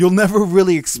you'll never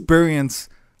really experience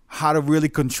how to really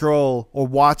control or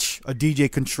watch a DJ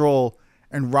control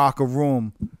and rock a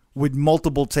room with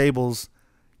multiple tables,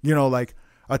 you know, like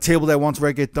a table that wants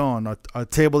reggaeton, a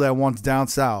table that wants down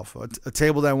south, a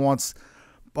table that wants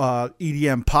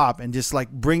EDM pop, and just like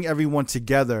bring everyone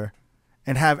together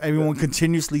and have everyone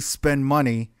continuously spend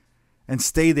money and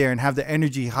stay there and have the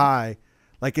energy high.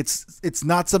 Like it's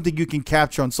not something you can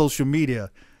capture on social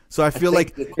media. So I feel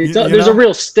like there's a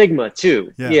real stigma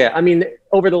too. Yeah. I mean,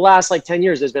 over the last like 10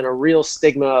 years, there's been a real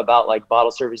stigma about like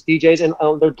bottle service DJs,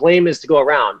 and the blame is to go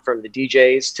around from the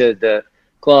DJs to the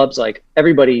clubs. Like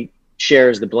everybody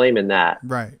shares the blame in that.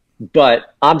 Right.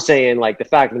 But I'm saying like the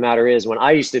fact of the matter is, when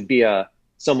I used to be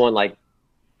someone like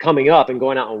coming up and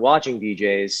going out and watching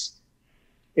DJs,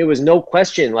 it was no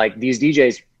question like these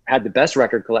DJs had the best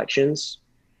record collections,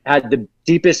 had the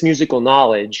deepest musical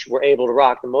knowledge, were able to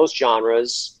rock the most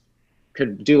genres,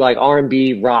 could do like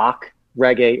R&B, rock,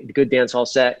 reggae, good dance hall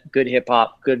set, good hip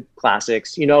hop, good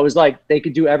classics. You know, it was like they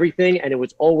could do everything, and it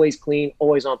was always clean,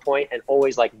 always on point, and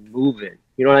always like moving.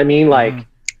 You know what I mean? Like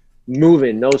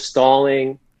moving, no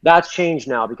stalling. That's changed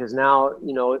now because now,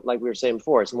 you know, like we were saying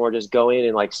before, it's more just go in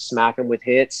and like smack them with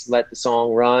hits, let the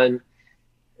song run.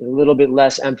 A little bit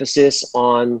less emphasis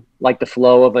on like the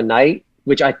flow of a night,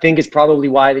 which I think is probably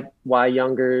why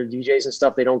younger DJs and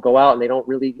stuff, they don't go out and they don't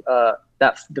really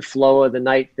that the flow of the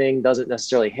night thing doesn't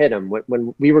necessarily hit them.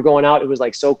 When we were going out, it was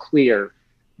like so clear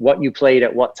what you played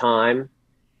at what time,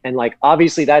 and like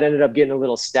obviously that ended up getting a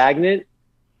little stagnant,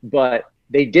 but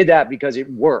they did that because it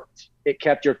worked. It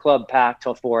kept your club packed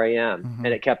till 4 a.m.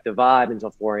 and it kept the vibe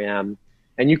until 4 a.m.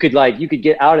 And you could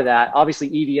get out of that. Obviously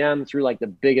EDM threw like the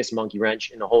biggest monkey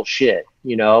wrench in the whole shit,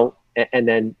 you know, and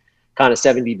then kind of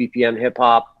 70 BPM hip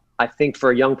hop. I think for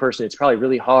a young person, it's probably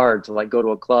really hard to like go to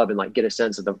a club and like get a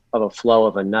sense of a flow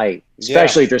of a night,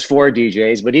 especially if there's 4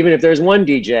 DJs. But even if there's 1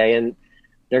 DJ and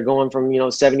they're going from, you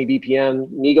know, 70 BPM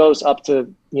Migos up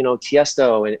to, you know,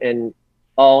 Tiesto and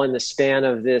all in the span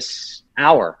of this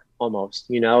hour almost,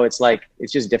 you know, it's like,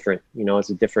 it's just different, you know, it's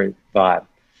a different vibe.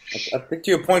 I think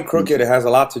to your point, Crooked, it has a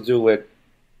lot to do with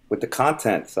the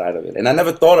content side of it. And I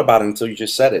never thought about it until you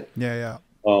just said it. Yeah,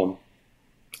 yeah.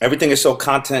 Everything is so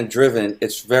content driven.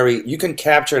 It's very, you can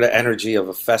capture the energy of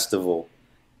a festival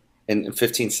in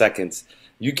 15 seconds.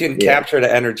 You can capture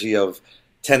the energy of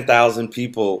 10,000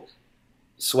 people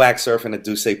swag surfing at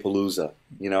Duce Palooza,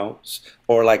 you know,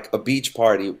 or like a beach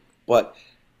party. But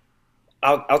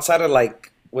outside of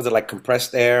like, was it like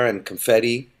compressed air and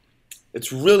confetti?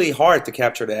 It's really hard to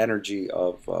capture the energy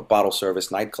of a bottle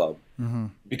service nightclub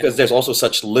because there's also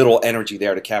such little energy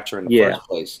there to capture in the first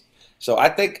place. So I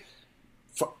think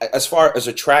as far as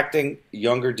attracting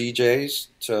younger DJs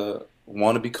to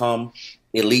want to become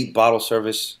elite bottle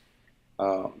service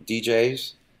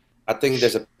DJs, I think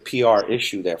there's a PR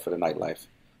issue there for the nightlife.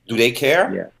 Do they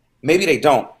care? Yeah. Maybe they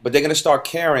don't, but they're going to start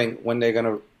caring when they're going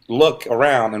to look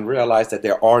around and realize that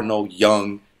there are no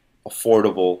young,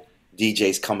 affordable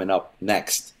DJs coming up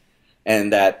next,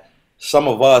 and that some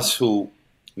of us who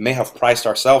may have priced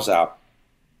ourselves out,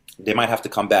 they might have to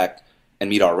come back and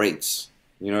meet our rates.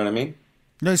 You know what I mean?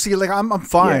 No, see, like I'm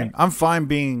fine. Yeah. I'm fine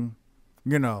being,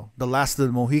 you know, the last of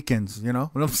the Mohicans. You know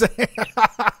what I'm saying?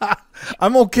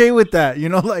 I'm okay with that. You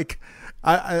know, like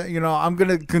you know, I'm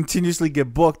gonna continuously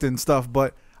get booked and stuff.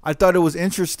 But I thought it was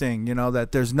interesting, you know,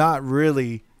 that there's not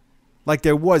really like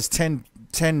there was 10,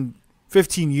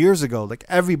 15 years ago, like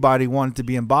everybody wanted to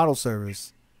be in bottle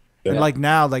service. And like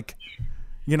now, like,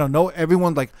 you know,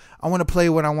 everyone like, I want to play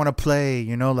what I want to play,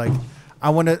 you know, like I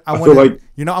want to, like,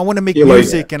 you know, I want to make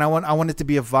music like, and I want it to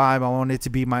be a vibe. I want it to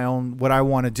be my own, what I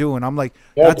want to do. And I'm like,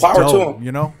 that's dope,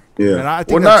 you know? Yeah. And I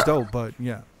think that's dope, but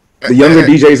yeah. The younger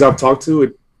DJs I've talked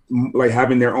to, like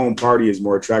having their own party is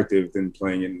more attractive than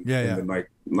playing in the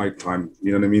nighttime.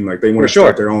 You know what I mean? Like they want to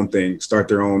start their own thing, start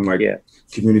their own like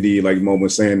community, like Mom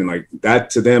was saying, and like that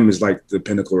to them is like the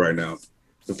pinnacle right now.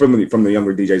 From the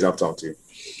younger DJs I've talked to.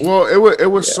 Well, it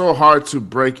was so hard to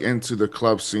break into the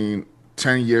club scene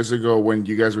 10 years ago when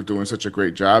you guys were doing such a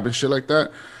great job and shit like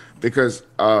that. Because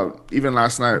even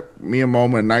last night, me and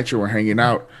MOMA and Nitro were hanging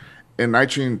out. And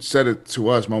Nitrine said it to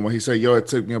us, MOMA. He said, yo, it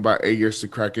took me about 8 years to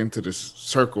crack into this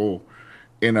circle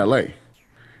in LA.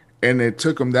 And it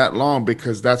took him that long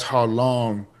because that's how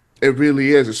long it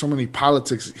really is. There's so many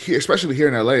politics, here, especially here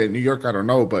in LA. In New York, I don't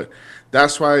know. But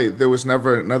that's why there was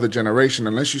never another generation.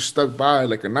 Unless you stuck by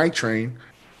like a night train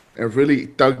and really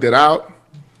thugged it out,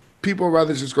 people would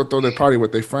rather just go throw their party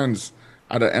with their friends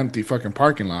at an empty fucking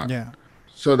parking lot. Yeah.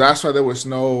 So that's why there was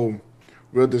no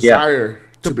real desire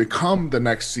to become the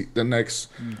next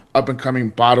up and coming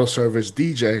bottle service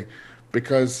DJ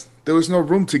because there was no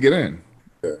room to get in.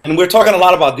 And we're talking a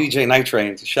lot about DJ Night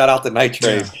Trains. Shout out to Night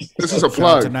Trains. Yeah. This is a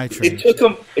plug.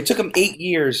 It took him 8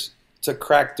 years to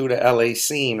crack through the LA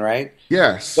scene, right?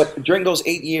 Yes. But during those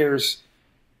 8 years,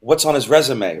 what's on his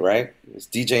resume, right? He's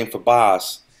DJing for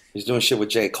Boss. He's doing shit with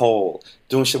J. Cole,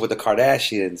 doing shit with the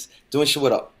Kardashians, doing shit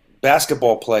with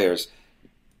basketball players.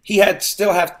 He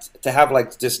still have to have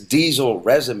like this diesel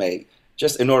resume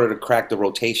just in order to crack the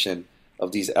rotation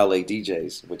of these LA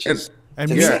DJs, which is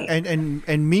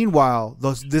and meanwhile,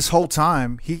 this whole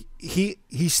time he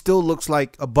still looks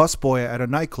like a busboy at a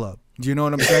nightclub. Do you know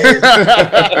what I'm saying?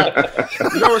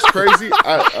 You know what's crazy?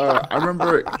 I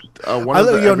remember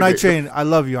Night Train. I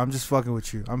love you. I'm just fucking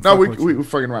with you. We're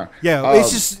fucking around. Yeah,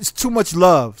 it's too much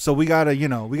love. So we gotta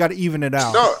even it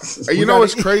out. No, you know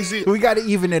what's crazy? We gotta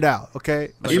even it out.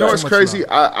 Okay. You know what's crazy?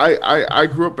 I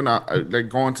grew up in like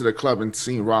going to the club and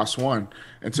seeing Ross one,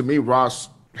 and to me Ross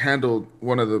handled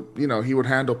one of the he would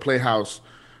handle Playhouse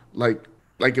like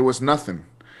it was nothing.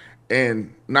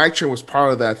 And Nitro was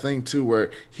part of that thing too,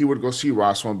 where he would go see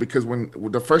Ross one because when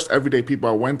the first everyday people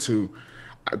I went to,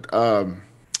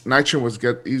 Nitron was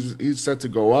he's set to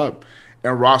go up,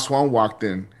 and Ross One walked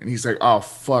in, and he's like, "Oh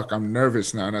fuck, I'm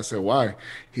nervous now." And I said, "Why?"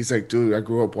 He's like, "Dude, I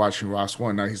grew up watching Ross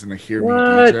One. Now he's gonna hear me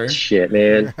DJ." Shit,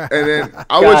 man. And then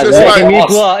I was just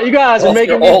like, "You guys are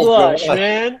making me blush,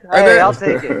 man." Hey, I'll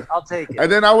take it. I'll take it.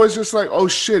 And then I was just like, "Oh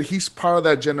shit, he's part of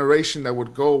that generation that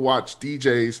would go watch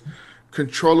DJs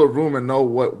control a room and know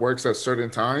what works at certain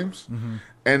times." Mm-hmm.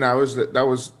 And I was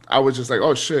just like,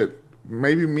 "Oh shit,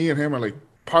 maybe me and him are like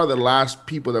part of the last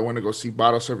people that want to go see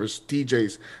bottle service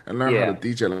DJs and learn how to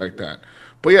DJ like that."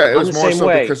 But yeah, it was more so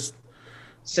because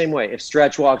same way. If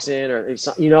Stretch walks in, or if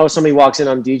somebody walks in,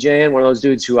 I'm DJing. One of those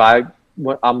dudes who I'm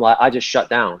like, I just shut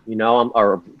down.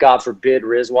 Or God forbid,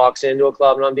 Riz walks into a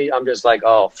club and I'm just like,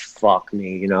 oh fuck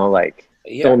me. Like,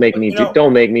 don't make me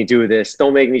do this.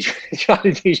 Don't make me try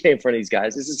to DJ in front of these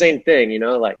guys. It's the same thing.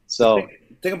 Like so.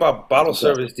 The thing about bottle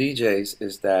service DJs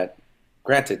is that,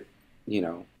 granted,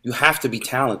 you have to be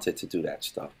talented to do that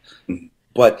stuff,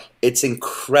 but it's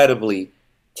incredibly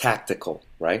tactical,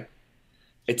 right?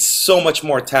 It's so much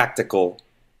more tactical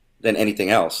than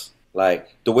anything else.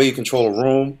 Like the way you control a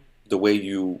room, the way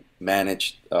you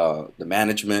manage the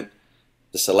management,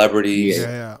 the celebrities,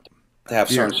 to have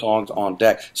certain songs on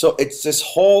deck. So it's this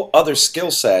whole other skill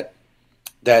set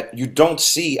that you don't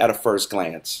see at a first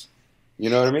glance. You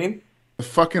know what I mean? The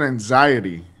fucking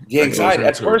anxiety. The anxiety.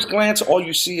 At first glance, all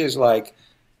you see is like,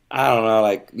 I don't know,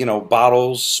 like,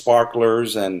 bottles,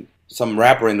 sparklers, and some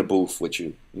rapper in the booth with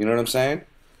you. You know what I'm saying?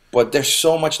 But there's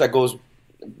so much that goes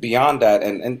beyond that.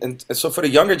 And so for the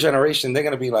younger generation, they're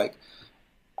going to be like,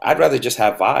 I'd rather just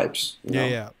have vibes.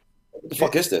 Yeah. What the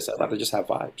fuck is this? I'd rather just have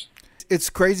vibes.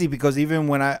 It's crazy because even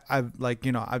when I've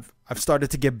started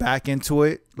to get back into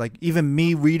it, like even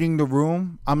me reading the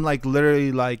room, I'm like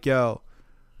literally like, yo,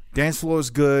 dance floor is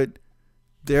good.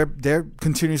 They're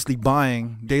continuously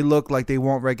buying. They look like they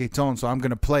want reggaeton, so I'm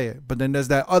gonna play it. But then there's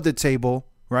that other table,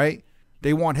 right?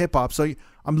 They want hip hop. So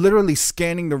I'm literally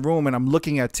scanning the room and I'm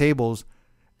looking at tables,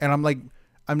 and I'm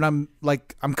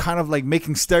kind of like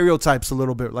making stereotypes a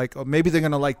little bit. Like, oh, maybe they're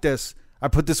gonna like this. I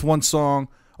put this one song.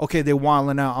 Okay, they're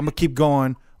wilding out. I'm gonna keep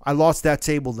going. I lost that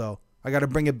table though. I got to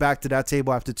bring it back to that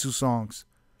table after 2 songs,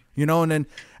 and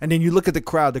then you look at the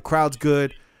crowd. The crowd's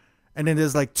good. And then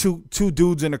there's like two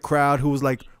dudes in the crowd who was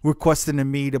like requesting to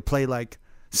me to play like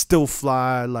Still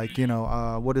Fly, like,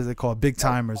 what is it called? Big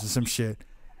Timers or some shit.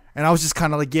 And I was just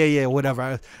kind of like, yeah,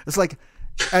 whatever. It's like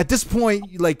at this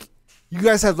point, like you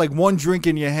guys have like one drink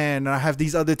in your hand and I have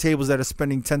these other tables that are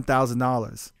spending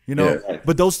 $10,000, Yeah.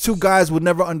 But those 2 guys would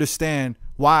never understand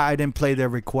why I didn't play their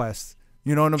request.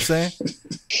 You know what I'm saying?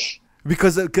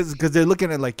 Because they're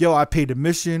looking at like, yo, I paid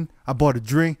admission, I bought a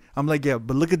drink. I'm like, yeah,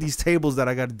 but look at these tables that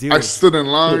I got to deal with. I stood in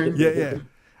line. Yeah.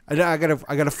 I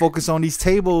gotta focus on these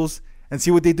tables and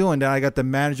see what they do. And then I got the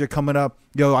manager coming up.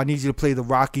 Yo, I need you to play the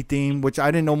Rocky theme, which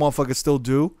I didn't know motherfuckers still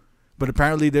do, but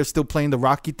apparently they're still playing the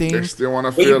Rocky theme. They still want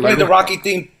to feel. You play the Rocky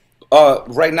theme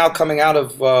right now, coming out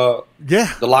of the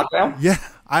lockdown. Yeah.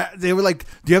 They were like,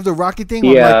 do you have the Rocky theme?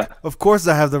 Yeah. I'm like, of course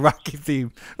I have the Rocky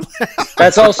theme.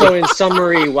 That's also in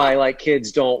summary why like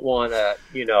kids don't want to,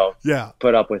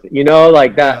 put up with it.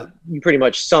 Like that, you pretty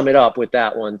much sum it up with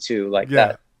that one too. Like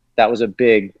that was a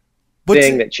big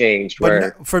thing that changed.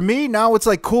 Where for me now it's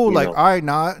like cool. Like, all right,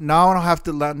 now I don't have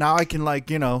to. Now I can like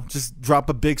just drop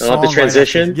a big song. The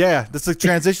transition. Yeah, that's a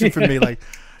transition for me. Like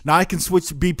now I can switch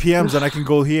BPMs and I can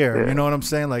go here. Yeah. You know what I'm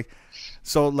saying? Like.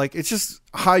 So like it's just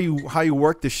how you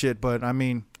work this shit, but I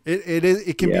mean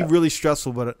it can be really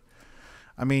stressful, but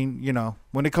I mean,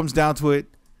 when it comes down to it,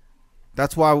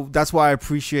 that's why I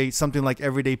appreciate something like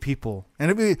Everyday People.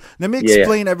 And let me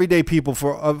explain Everyday People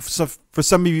for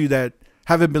some of you that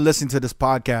haven't been listening to this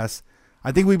podcast.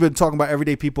 I think we've been talking about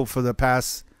Everyday People for the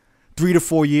past 3 to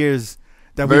 4 years.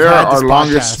 They are our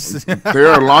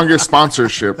longest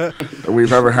sponsorship that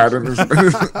we've ever had in this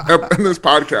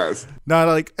podcast. No,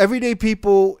 like Everyday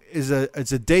People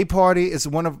it's a day party. It's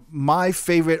one of my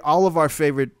favorite, all of our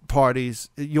favorite parties.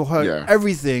 You'll hear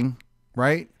everything,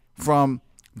 right? From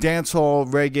dancehall,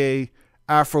 reggae,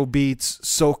 Afro beats,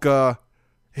 soca,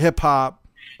 hip hop,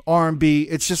 R&B.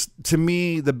 It's just, to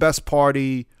me, the best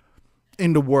party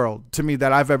in the world, to me,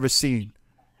 that I've ever seen.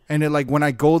 And when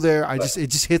I go there, it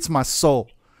just hits my soul.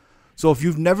 So if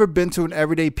you've never been to an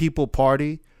Everyday People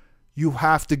party, you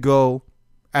have to go.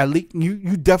 At least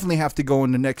you definitely have to go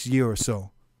in the next year or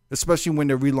so, especially when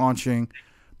they're relaunching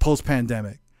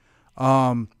post-pandemic.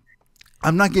 I'm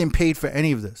not getting paid for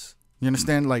any of this. You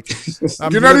understand? Like,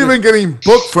 you're not even getting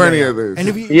booked for any of this. And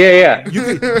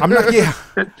if I'm not. Yeah.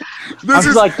 I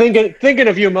was like thinking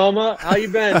of you, MOMA. How you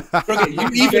been? You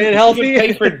even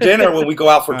pay for dinner when we go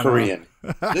out for Korean.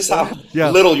 This is how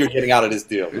little you're getting out of this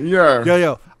deal. Yeah.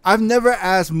 Yo. I've never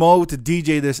asked Mo to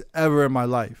DJ this ever in my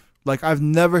life. Like, I've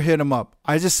never hit him up.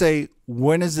 I just say,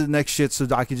 when is the next shit so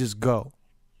that I can just go?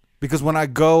 Because when I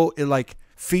go, it like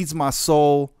feeds my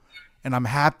soul and I'm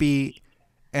happy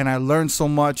and I learn so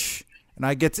much and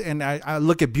I get to, and I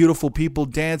look at beautiful people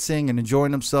dancing and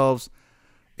enjoying themselves.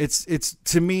 It's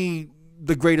to me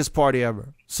the greatest party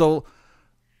ever. So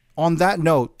on that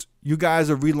note, you guys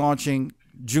are relaunching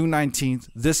June 19th,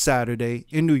 this Saturday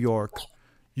in New York.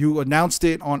 You announced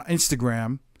it on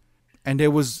Instagram, and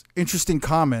there was interesting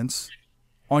comments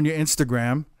on your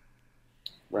Instagram.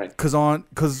 Right.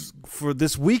 Because for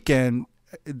this weekend,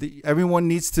 everyone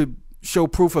needs to show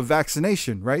proof of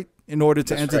vaccination, right, in order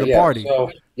to enter the party.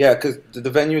 So, yeah, because the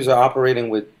venues are operating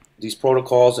with these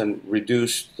protocols and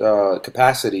reduced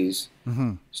capacities.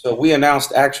 Mm-hmm. So we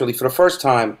announced, actually, for the first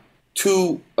time,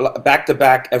 2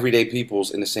 back-to-back everyday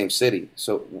peoples in the same city.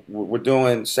 So we're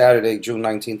doing Saturday, June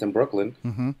 19th in Brooklyn.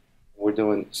 Mm-hmm. We're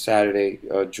doing Saturday,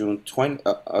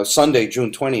 Sunday,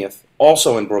 June 20th,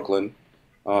 also in Brooklyn.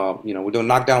 We're doing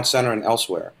Knockdown Center and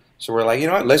elsewhere. So we're like, you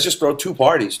know what? Let's just throw 2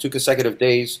 parties, 2 consecutive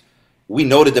days. We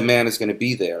know the demand is going to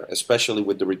be there, especially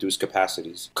with the reduced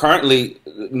capacities. Currently,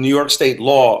 New York State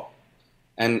law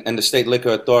and the State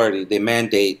Liquor Authority, they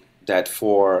mandate that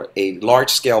for a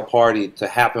large-scale party to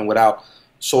happen without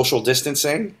social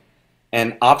distancing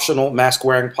and optional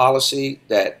mask-wearing policy,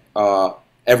 that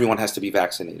everyone has to be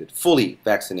vaccinated, fully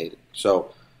vaccinated.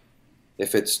 So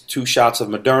if it's 2 shots of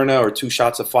Moderna or 2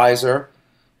 shots of Pfizer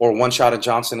or 1 shot of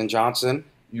Johnson & Johnson,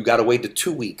 you got to wait to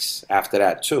 2 weeks after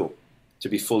that, too, to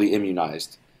be fully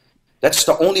immunized. That's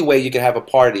the only way you can have a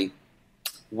party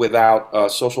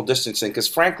without social distancing, because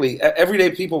frankly,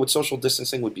 everyday people with social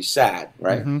distancing would be sad,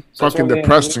 right? Mm-hmm. So fucking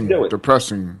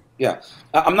depressing. Yeah,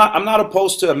 I'm not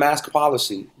opposed to a mask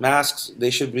policy. Masks, they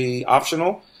should be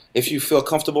optional. If you feel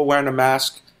comfortable wearing a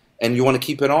mask and you want to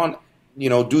keep it on,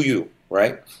 do you,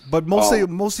 right? But most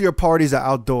of your parties are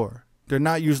outdoor. They're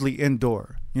not usually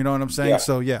indoor. You know what I'm saying? Yeah.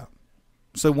 So yeah.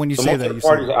 So when you say that, most of the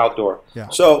parties are outdoor. Yeah.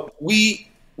 So we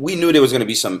knew there was going to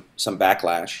be some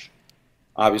backlash.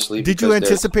 Obviously. Did you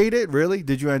anticipate it? Really?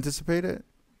 Did you anticipate it?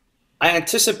 I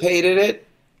anticipated it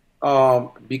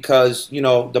because,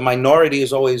 the minority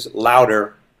is always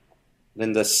louder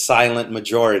than the silent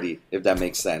majority, if that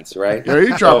makes sense, right? Yeah,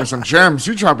 you're dropping some gems.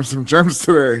 You're dropping some gems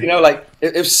today. Like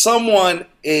if someone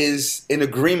is in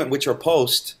agreement with your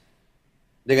post,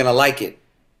 they're going to like it.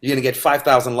 You're going to get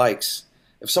 5,000 likes.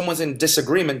 If someone's in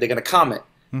disagreement, they're going to comment.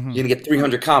 Mm-hmm. You're going to get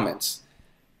 300 comments.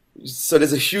 So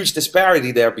there's a huge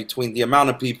disparity there between the amount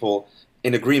of people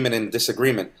in agreement and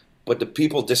disagreement. But the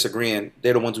people disagreeing,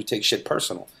 they're the ones who take shit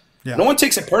personal. Yeah. No one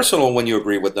takes it personal when you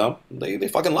agree with them. They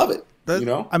fucking love it.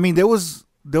 I mean, there was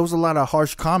a lot of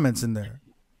harsh comments in there.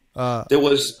 There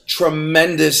was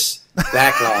tremendous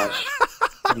backlash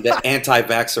from the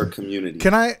anti-vaxxer community.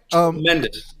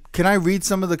 Tremendous. Can I read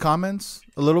some of the comments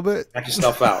a little bit? Check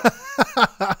yourself out.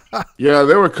 Yeah,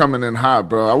 they were coming in hot,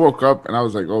 bro. I woke up and I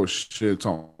was like, oh, shit, it's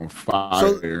on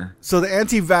fire. So the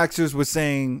anti-vaxxers were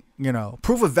saying,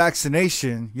 proof of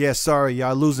vaccination. Yeah, sorry,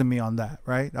 y'all losing me on that,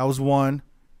 right? That was one.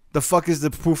 The fuck is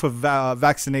the proof of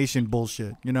vaccination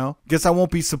bullshit, Guess I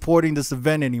won't be supporting this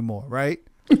event anymore, right?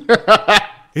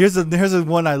 Here's a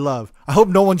one I love. I hope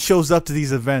no one shows up to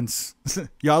these events.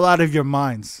 Y'all out of your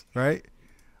minds, right?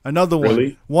 Another one.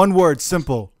 Really? One word,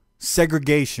 simple.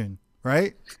 Segregation,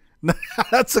 right?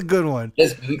 That's a good one.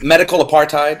 There's medical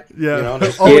apartheid. Yeah. That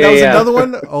was another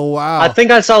one? Oh, wow. I think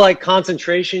I saw like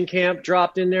concentration camp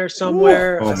dropped in there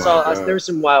somewhere. There's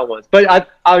some wild ones. But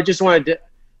I just wanted to,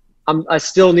 I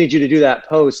still need you to do that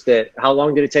post. How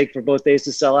long did it take for both days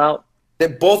to sell out?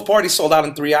 Both parties sold out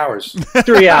in 3 hours.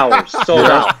 3 hours sold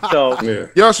out.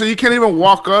 So so you can't even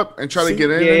walk up and try to get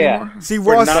in anymore? See,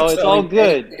 Ross, it's all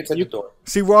good. It's at the door.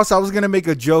 See, Ross, I was gonna make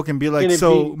a joke and be like,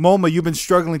 MoMA, you've been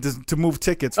struggling to move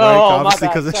tickets, right? Obviously,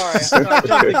 my bad. Sorry, I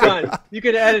jumped the gun. You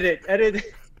could edit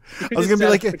it. I was gonna be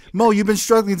like, Mo, you've been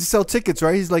struggling to sell tickets,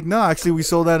 right? He's like, no, actually, we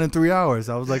sold out in 3 hours.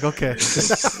 I was like, okay.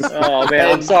 Oh man,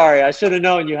 I'm sorry. I should have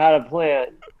known you had a plan.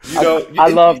 I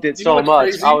loved it so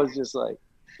much. Crazy? I was just like.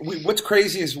 What's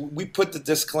crazy is we put the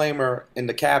disclaimer in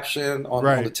the caption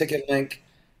on the ticket link.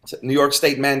 New York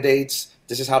State mandates.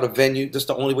 This is how this is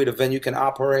the only way the venue can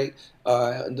operate.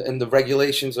 And the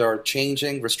regulations are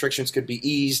changing. Restrictions could be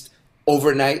eased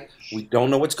overnight. We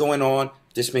don't know what's going on.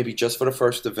 This may be just for the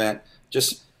first event.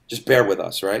 Just bear with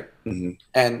us, right? Mm-hmm.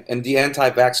 And the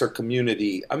anti-vaxxer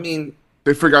community, I mean,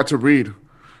 they forgot to read.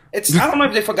 I don't know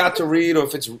if they forgot to read or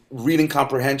if it's reading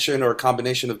comprehension or a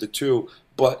combination of the two,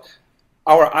 but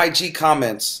our IG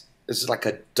comments is like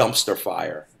a dumpster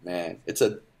fire, man. It's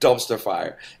a dumpster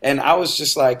fire. And I was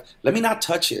just like, let me not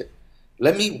touch it.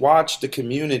 let me watch the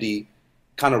community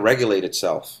kind of regulate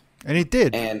itself. And it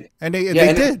did. And they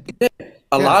did.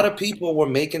 A lot of people were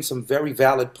making some very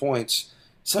valid points.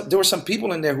 There were some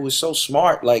people in there who were so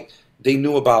smart, like they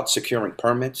knew about securing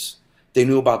permits. They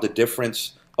knew about the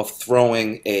difference of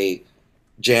throwing a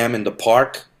jam in the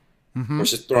park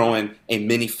versus throwing a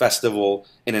mini festival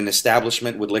in an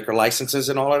establishment with liquor licenses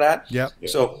and all of that. Yep.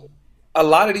 So a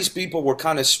lot of these people were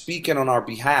kind of speaking on our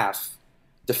behalf,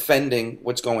 defending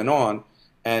what's going on.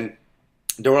 And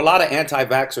there were a lot of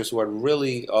anti-vaxxers who had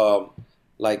really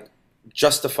like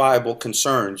justifiable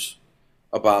concerns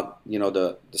about, you know,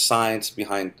 the science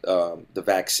behind the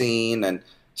vaccine and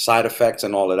side effects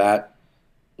and all of that.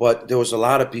 But there was a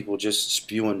lot of people just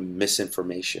spewing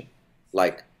misinformation,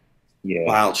 like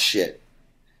wild shit.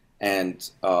 And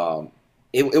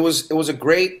it was a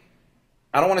great,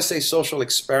 I don't want to say social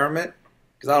experiment,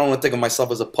 because I don't want to think of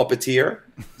myself as a puppeteer,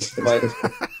 but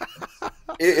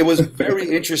it was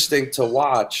very interesting to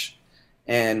watch.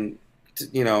 And,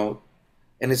 you know,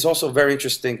 and it's also very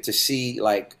interesting to see,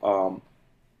 like,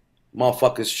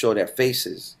 motherfuckers show their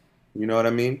faces. You know what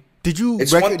I mean? Did you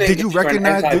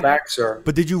recognize?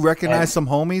 But did you recognize some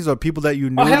homies or people that you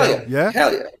knew? Oh, hell yeah.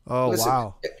 Hell yeah. Oh, listen,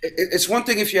 wow. It's one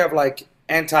thing if you have like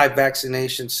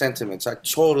anti-vaccination sentiments. I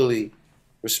totally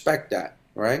respect that,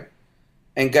 right?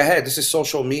 And go ahead. This is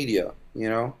social media. You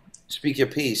know, speak your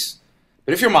piece.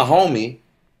 But if you're my homie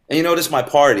and you know this is my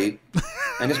party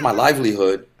and this is my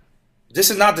livelihood, this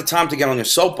is not the time to get on your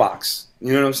soapbox.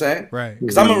 You know what I'm saying? Right.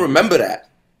 Because I'm gonna remember that.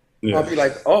 Yeah. I'll be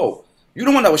like, oh, you're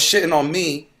the one that was shitting on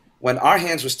me when our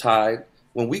hands was tied,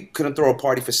 when we couldn't throw a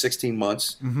party for 16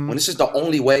 months, when this is the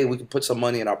only way we could put some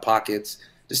money in our pockets,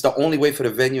 this is the only way for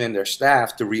the venue and their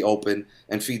staff to reopen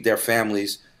and feed their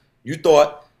families. You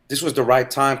thought this was the right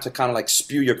time to kind of like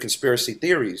spew your conspiracy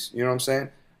theories. You know what I'm saying?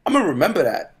 I'm gonna remember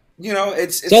that. You know,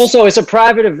 it's a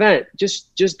private event.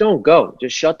 Just don't go.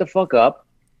 Just shut the fuck up.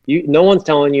 No one's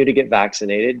telling you to get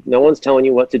vaccinated. No one's telling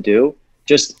you what to do.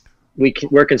 Just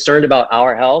we're concerned about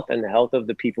our health and the health of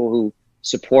the people who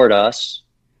support us,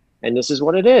 and this is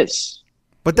what it is.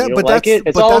 But that, but like that's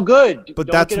it's all good. But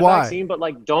don't that's get a why. vaccine, but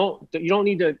like, you don't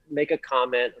need to make a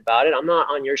comment about it. I'm not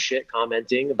on your shit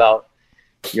commenting about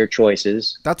your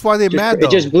choices. That's why they're mad. Though.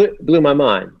 It just blew my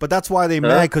mind. But that's why they're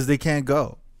mad, because they can't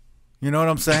go. You know what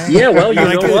I'm saying? Yeah. Well, you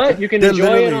know what? You can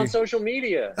enjoy it on social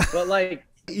media, but like.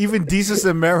 Even Desus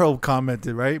and Mero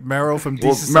commented, right? Mero from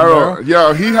Desus and Mero.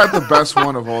 Yeah, he had the best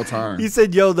one of all time. He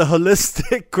said, yo, the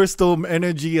holistic crystal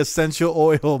energy essential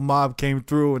oil mob came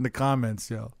through in the comments,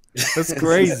 yo. That's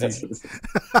crazy.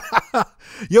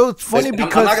 Yo, it's funny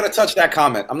because... I'm not going to touch that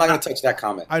comment. I'm not going to touch that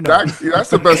comment. I know.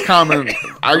 That's the best comment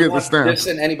I get to stand.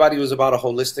 Listen, anybody who's about a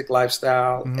holistic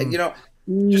lifestyle, and, you know...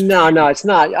 No, it's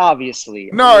not, obviously.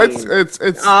 No, it's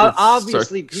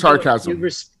obviously sarcasm.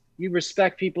 You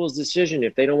respect people's decision.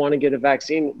 If they don't want to get a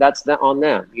vaccine, that's on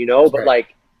them, you know? But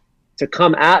like, to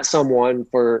come at someone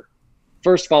for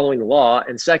first following the law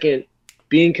and second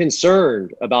being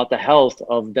concerned about the health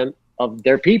of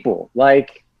their people,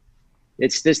 like,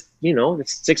 it's this, you know,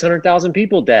 it's 600,000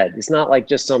 people dead. It's not like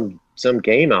just some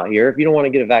game out here. If you don't want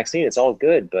to get a vaccine, it's all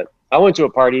good. But I went to a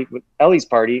party, with Ellie's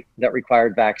party, that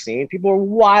required vaccine. People were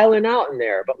wilding out in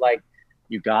there, but like,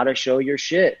 you got to show your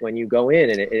shit when you go in,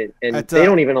 and they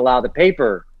don't even allow the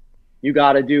paper. You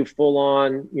got to do full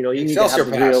on, you know, you need to have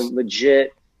a real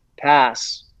legit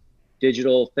pass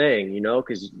digital thing, you know,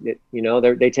 because, you know,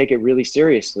 they take it really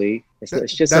seriously.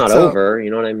 It's just not over, you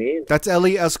know what I mean? That's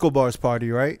Ellie Escobar's party,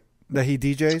 right? That he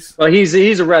DJs? Well,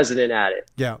 he's a resident at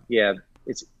it. Yeah. Yeah.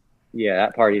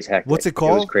 That party's hectic. What's it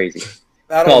called? It was crazy.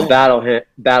 It's called Battle Hymn.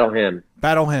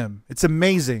 Battle Hymn. It's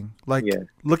amazing. Like,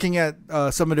 looking at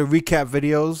some of the recap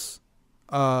videos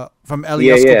from Ellie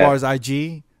Escobar's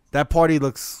IG, that party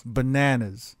looks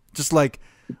bananas. Just like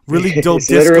really dope it's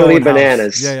disco. Literally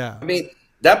bananas. House. Yeah. I mean,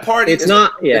 that party it's a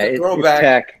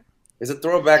throwback. It's a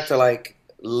throwback to like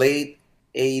late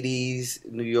 80s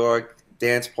New York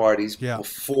dance parties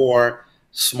before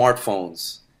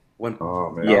smartphones. When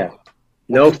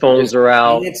no phones are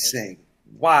out. Dancing.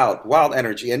 Wild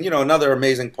energy. And, you know, another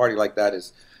amazing party like that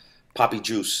is Poppy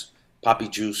Juice,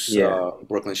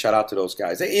 Brooklyn. Shout out to those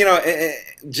guys. You know,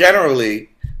 generally,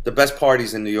 the best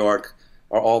parties in New York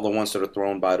are all the ones that are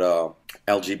thrown by the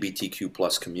LGBTQ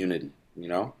plus community, you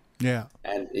know? Yeah.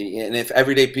 And if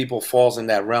everyday people falls in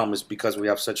that realm, it's because we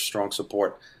have such strong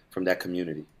support from that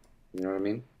community. You know what I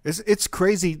mean? It's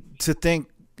crazy to think,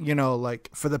 you know, like,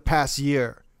 for the past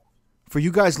year, for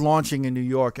you guys launching in New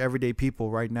York, Everyday People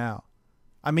right now,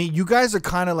 I mean, you guys are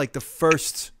kind of like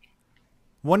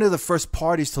one of the first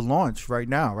parties to launch right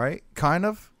now, right? Kind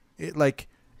of. Like,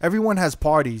 everyone has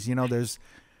parties. You know, there's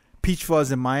Peach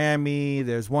Fuzz in Miami.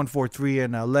 There's 143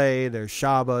 in LA. There's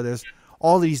Shaba. There's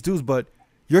all these dudes, but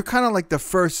you're kind of like the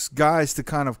first guys to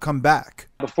kind of come back.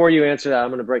 Before you answer that, I'm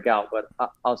going to break out, but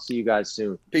I'll see you guys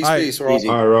soon. Peace, all right. peace. All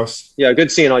right, Ross. Yeah,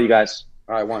 good seeing all you guys.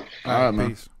 All right, one. All right, man.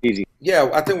 Peace. Easy. Yeah,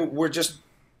 I think we're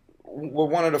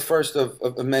one of the first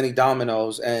of many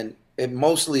dominoes, and it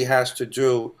mostly has to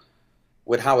do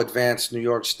with how advanced New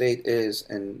York State is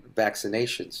in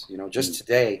vaccinations. You know, just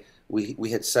today we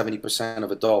hit 70%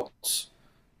 of adults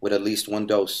with at least one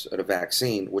dose of the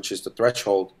vaccine, which is the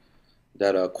threshold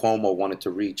that Cuomo wanted to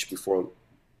reach before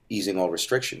easing all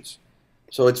restrictions.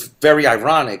 So it's very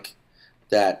ironic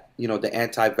that, you know, the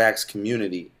anti-vax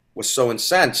community was so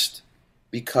incensed,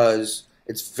 because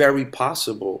it's very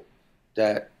possible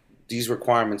that these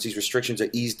requirements, these restrictions are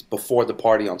eased before the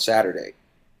party on Saturday.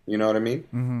 You know what I mean?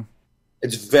 Mm-hmm.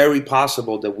 It's very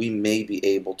possible that we may be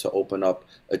able to open up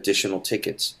additional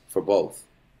tickets for both.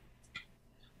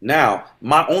 Now,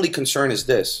 my only concern is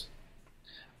this.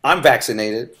 I'm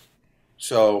vaccinated,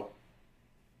 so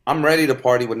I'm ready to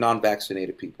party with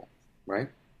non-vaccinated people, right?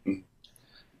 Mm-hmm.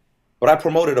 But I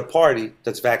promoted a party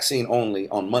that's vaccine only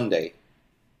on Monday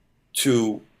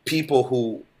to people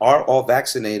who are all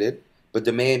vaccinated, but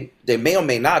they may or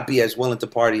may not be as willing to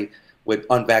party with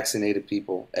unvaccinated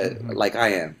people like I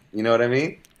am. You know what I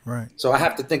mean? Right. So I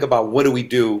have to think about, what do we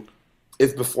do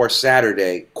if before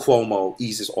Saturday Cuomo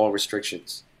eases all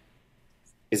restrictions?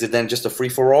 Is it then just a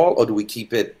free-for-all, or do we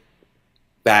keep it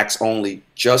vax only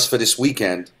just for this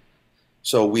weekend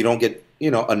so we don't get, you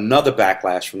know, another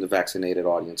backlash from the vaccinated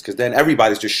audience? Because then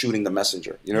everybody's just shooting the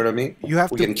messenger. You know what I mean? We're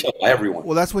getting killed by everyone.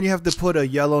 Well, that's when you have to put a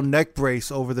yellow neck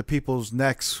brace over the people's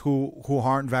necks who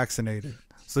aren't vaccinated,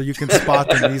 so you can spot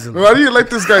them easily. Why do you let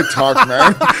this guy talk,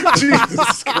 man?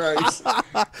 Jesus Christ.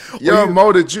 Yo,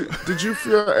 Mo, did you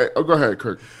feel? Oh, go ahead,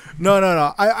 Kirk. No.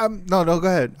 No, go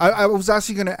ahead. I was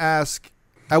actually going to ask,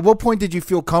 at what point did you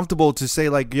feel comfortable to say,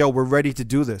 like, yo, we're ready to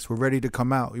do this. We're ready to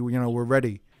come out. You know, we're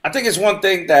ready. I think it's one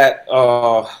thing that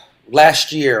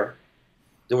last year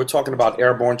they were talking about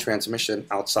airborne transmission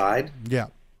outside. Yeah.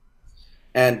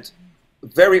 And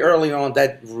very early on,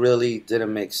 that really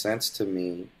didn't make sense to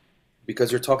me, because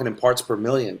you're talking in parts per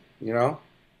million, you know?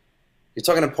 You're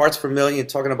talking in parts per million,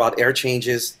 talking about air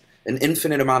changes, an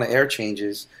infinite amount of air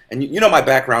changes. And you know my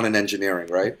background in engineering,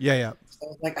 right? Yeah.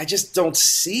 So, like, I just don't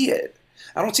see it.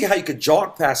 I don't see how you could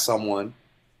jog past someone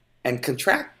and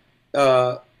contract,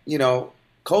 you know,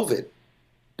 COVID.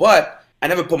 But I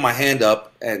never put my hand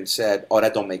up and said, oh,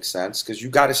 that don't make sense, because you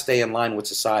got to stay in line with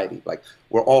society. Like,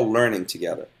 we're all learning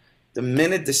together. The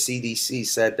minute the CDC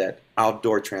said that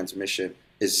outdoor transmission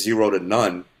is 0 to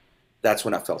none, that's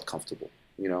when I felt comfortable.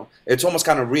 You know, it's almost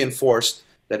kind of reinforced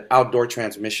that outdoor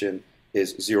transmission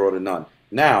is 0 to none.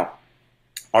 Now,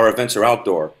 our events are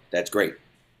outdoor. That's great.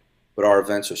 But our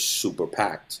events are super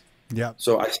packed. Yeah.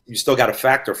 So you still got to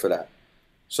factor for that.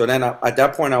 So then at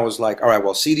that point, I was like, all right,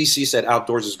 well, CDC said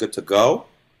outdoors is good to go.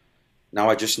 Now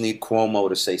I just need Cuomo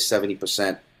to say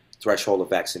 70% threshold of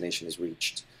vaccination is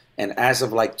reached. And as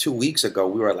of like 2 weeks ago,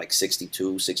 we were at like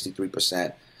 62,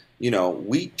 63%. You know,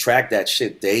 we track that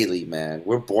shit daily, man.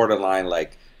 We're borderline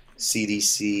like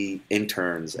CDC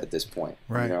interns at this point.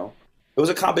 Right. You know, it was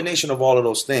a combination of all of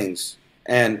those things.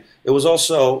 And it was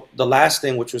also the last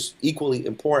thing, which was equally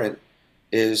important,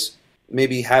 is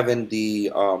maybe having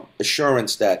the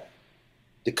assurance that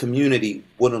the community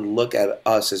wouldn't look at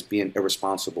us as being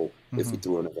irresponsible if we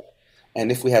threw an event.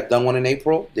 And if we had done one in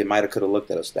April, they might have could have looked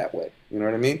at us that way. You know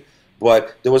what I mean?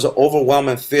 But there was an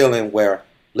overwhelming feeling where,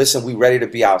 listen, we're ready to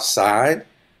be outside.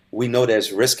 We know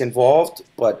there's risk involved,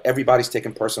 but everybody's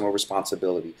taking personal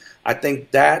responsibility. I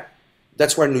think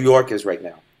that's where New York is right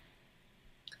now.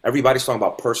 Everybody's talking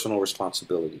about personal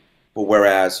responsibility. But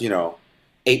whereas, you know,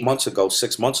 8 months ago,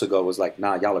 6 months ago, it was like,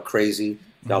 nah, y'all are crazy.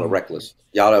 Y'all are reckless.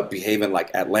 Y'all are behaving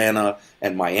like Atlanta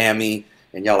and Miami,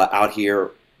 and y'all are out here,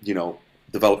 you know,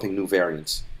 developing new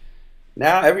variants.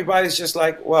 Now everybody's just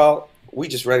like, well, we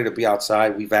just ready to be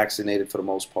outside. We vaccinated for the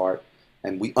most part,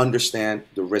 and we understand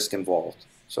the risk involved.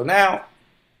 So now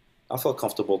I feel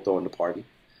comfortable throwing the party.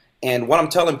 And what I'm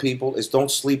telling people is,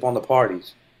 don't sleep on the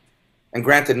parties. And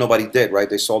granted, nobody did, right?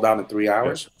 They sold out in 3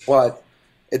 hours. But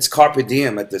it's carpe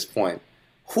diem at this point.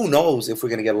 Who knows if we're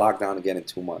going to get locked down again in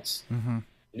 2 months?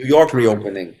 New York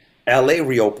reopening, LA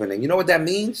reopening. You know what that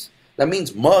means? That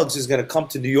means Muggs is going to come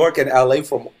to New York and LA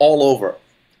from all over,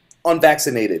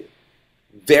 unvaccinated,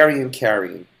 variant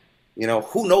carrying. You know,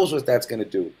 who knows what that's going to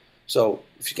do? So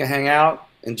if you can hang out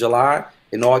in July,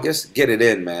 in August, get it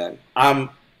in, man. I'm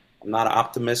not an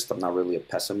optimist. I'm not really a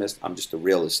pessimist. I'm just a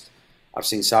realist. I've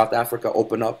seen South Africa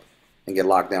open up and get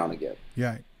locked down again.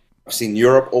 Yeah. I've seen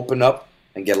Europe open up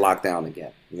and get locked down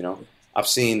again. You know, I've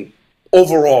seen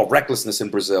overall recklessness in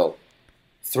Brazil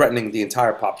threatening the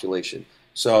entire population.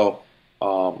 So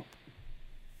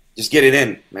just get it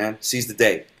in, man. Seize the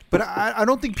day. But I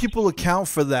don't think people account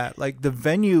for that. Like the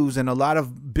venues and a lot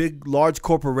of big, large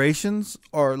corporations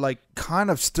are like kind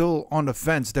of still on the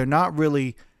fence. They're not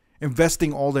really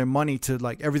investing all their money to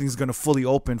like everything's going to fully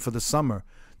open for the summer.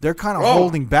 They're kind of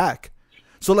holding back.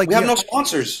 So like we have no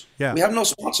sponsors. Yeah, we have no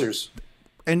sponsors.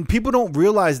 And people don't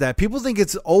realize that. People think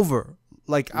it's over.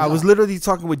 Like I was literally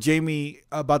talking with Jamie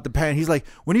about the pan. He's like,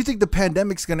 when do you think the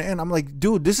pandemic's going to end? I'm like,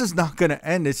 dude, this is not going to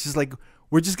end. It's just like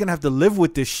we're just going to have to live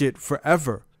with this shit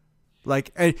forever.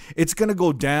 Like, and it's going to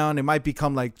go down. It might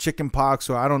become like chicken pox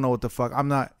or I don't know what the fuck. I'm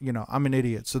not, you know, I'm an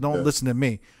idiot. So don't listen to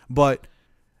me. But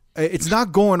it's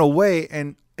not going away.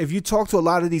 And if you talk to a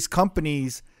lot of these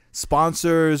companies,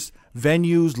 sponsors,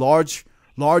 venues, large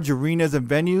arenas and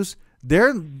venues,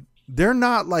 they're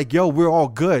not like, yo, we're all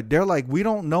good. They're like, we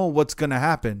don't know what's going to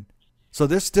happen. So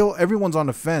there's still, everyone's on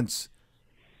the fence.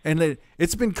 And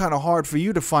it's been kind of hard for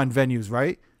you to find venues,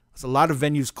 right? There's a lot of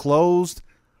venues closed.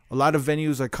 A lot of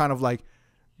venues are kind of like,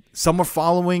 some are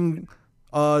following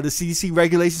the CDC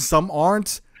regulations, some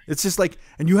aren't. It's just like,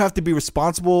 and you have to be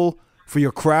responsible for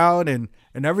your crowd and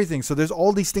everything. So there's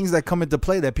all these things that come into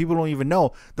play that people don't even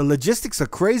know. The logistics are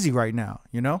crazy right now,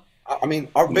 you know? I mean,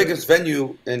 our biggest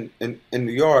venue in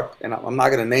New York, and I'm not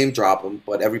going to name drop them,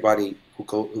 but everybody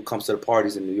who comes to the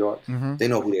parties in New York, they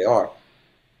know who they are.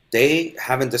 They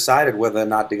haven't decided whether or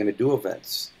not they're going to do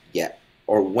events yet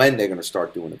or when they're going to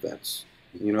start doing events.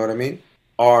 You know what I mean?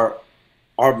 Our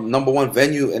number one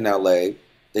venue in LA,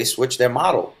 they switched their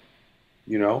model,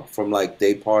 you know, from like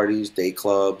day parties, day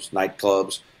clubs,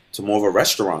 nightclubs to more of a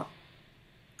restaurant.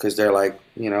 Because they're like,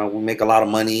 you know, we make a lot of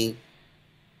money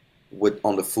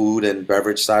on the food and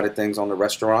beverage side of things on the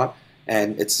restaurant.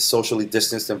 And it's a socially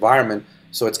distanced environment.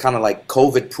 So it's kind of like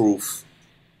COVID proof,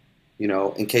 you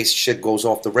know, in case shit goes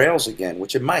off the rails again,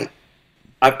 which it might.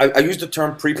 I use the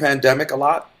term pre-pandemic a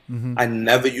lot. I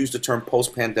never use the term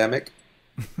post-pandemic.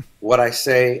 What I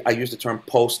say, I use the term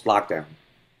post-lockdown.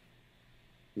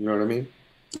 You know what I mean?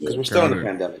 Because we're still in the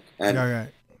pandemic. And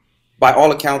by all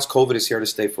accounts, COVID is here to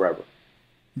stay forever.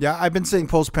 Yeah, I've been saying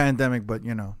post-pandemic, but,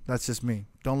 you know, that's just me.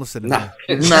 Don't listen to me.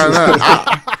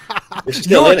 You're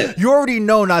still in it. You already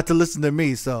know not to listen to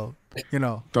me, so, you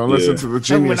know. Don't listen to the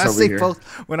genius over here.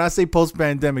 When I say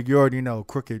post-pandemic, you already know.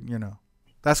 Crooked, you know.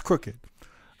 That's crooked.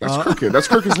 That's crooked. That's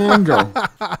crooked's lingo.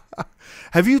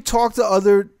 Have you talked to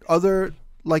other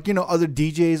like, you know, other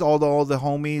DJs, all the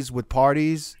homies with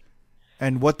parties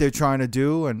and what they're trying to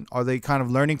do? And are they kind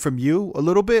of learning from you a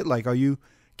little bit? Like, are you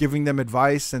giving them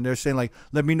advice and they're saying like,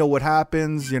 let me know what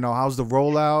happens, you know, how's the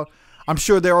rollout? I'm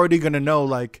sure they're already going to know,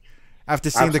 like, after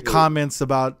seeing the comments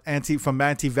about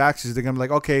anti-vaxxers, they're going to be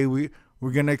like, okay, we're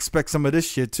going to expect some of this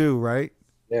shit too, right?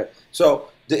 Yeah. So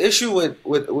the issue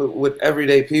with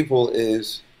everyday people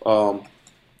is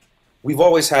we've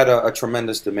always had a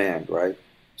tremendous demand, right?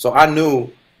 So I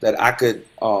knew that I could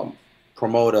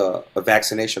promote a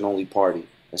vaccination-only party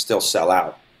and still sell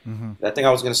out. I think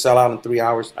I was going to sell out in 3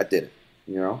 hours. I did it,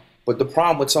 you know? But the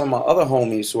problem with some of my other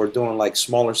homies who are doing like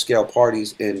smaller scale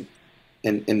parties in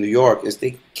New York is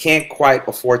they can't quite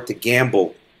afford to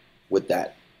gamble with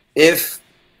that. If,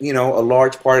 you know, a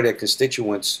large part of their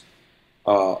constituents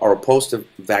are opposed to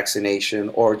vaccination,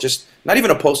 or just not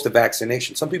even opposed to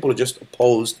vaccination. Some people are just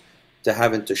opposed to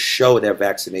having to show their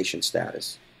vaccination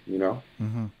status, you know?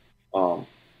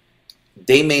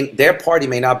 Their party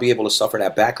may not be able to suffer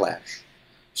that backlash.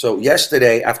 So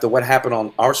yesterday, after what happened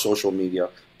on our social media,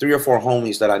 3 or 4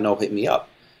 homies that I know hit me up.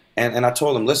 And I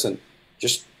told them, listen,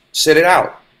 just sit it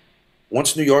out.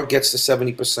 Once New York gets to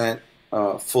 70%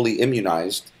 fully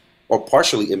immunized or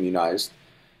partially immunized,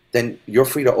 then you're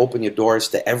free to open your doors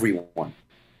to everyone.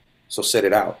 So sit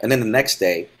it out. And then the next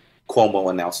day, Cuomo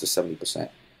announced the 70%.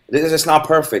 It's not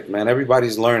perfect, man.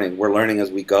 Everybody's learning. We're learning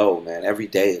as we go, man. Every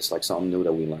day it's like something new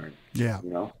that we learn. Yeah. You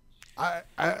know?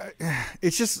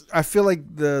 It's just, I feel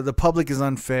like the public is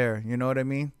unfair. You know what I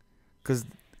mean? Because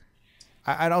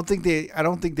I don't think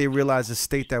they realize the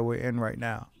state that we're in right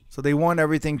now. So they want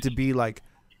everything to be like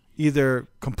either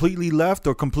completely left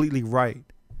or completely right.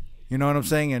 You know what I'm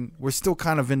saying? And we're still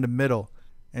kind of in the middle,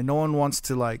 and no one wants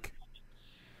to like.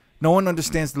 No one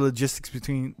understands the logistics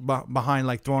behind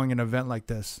like throwing an event like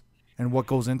this and what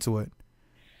goes into it.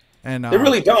 And they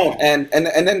really don't. And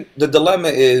then the dilemma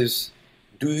is,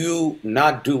 do you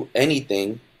not do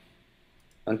anything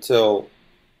until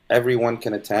everyone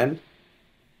can attend,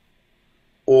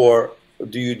 or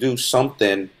do you do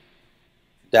something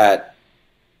that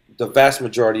the vast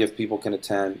majority of people can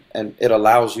attend, and it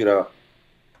allows you to,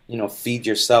 you know, feed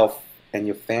yourself and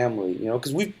your family, you know,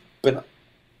 because we've been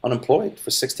unemployed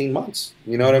for 16 months,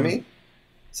 you know what I mean?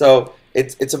 So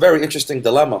it's a very interesting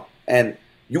dilemma. And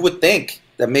you would think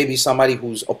that maybe somebody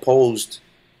who's opposed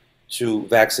to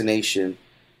vaccination,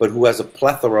 but who has a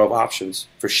plethora of options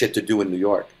for shit to do in New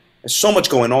York. There's so much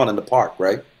going on in the park,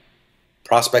 right?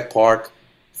 Prospect Park,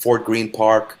 Fort Greene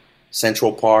Park,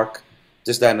 Central Park,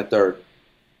 this, that, and the third.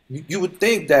 You would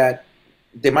think that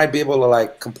they might be able to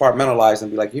like compartmentalize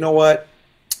and be like, you know what?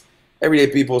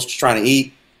 Everyday people's just trying to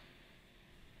eat.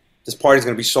 This party's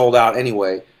going to be sold out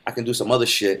anyway. I can do some other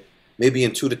shit. Maybe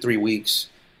in 2 to 3 weeks,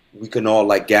 we can all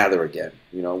like gather again,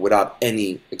 you know, without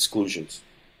any exclusions.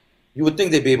 You would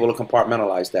think they'd be able to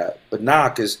compartmentalize that. But nah,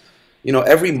 because, you know,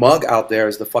 every mug out there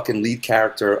is the fucking lead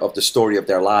character of the story of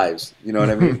their lives. You know what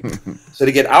I mean? So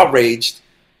they get outraged,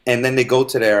 and then they go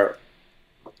to their,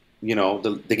 you know,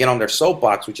 they get on their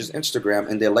soapbox, which is Instagram,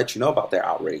 and they'll let you know about their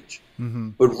outrage.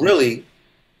 But really,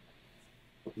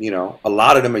 you know, a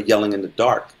lot of them are yelling in the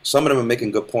dark. Some of them are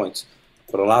making good points,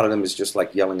 but a lot of them is just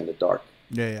like yelling in the dark.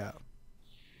 Yeah.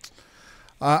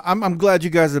 I'm glad you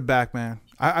guys are back, man.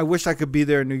 I wish I could be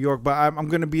there in New York, but I'm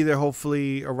going to be there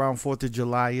hopefully around 4th of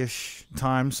July-ish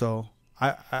time. So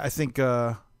I think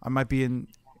I might be in.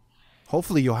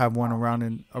 Hopefully you'll have one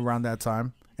around that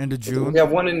time, end of June. We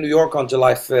have one in New York on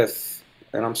July 5th,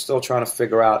 and I'm still trying to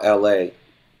figure out L.A.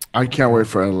 I can't wait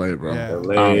for LA, bro.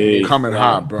 Yeah. I'm coming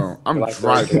hot, bro. I'm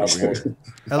driving over here.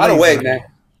 By the way, man,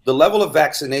 the level of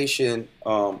vaccination,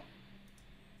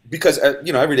 because,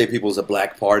 you know, Everyday People is a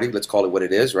black party. Let's call it what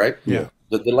it is, right? Yeah.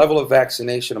 The level of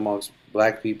vaccination amongst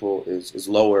black people is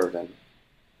lower than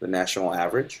the national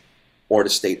average or the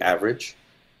state average.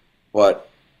 But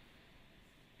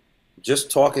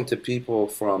just talking to people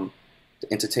from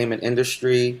the entertainment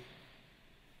industry,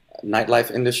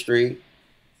 nightlife industry,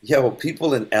 yo,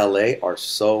 people in LA are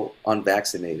so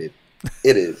unvaccinated.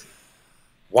 It is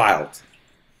wild.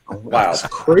 Wild. That's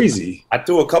crazy. I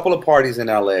threw a couple of parties in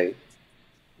LA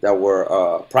that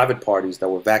were private parties that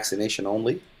were vaccination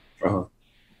only.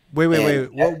 Wait.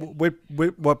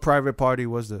 What private party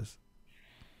was this?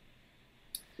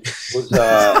 Was,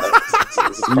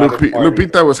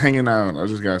 Lupita was hanging out. I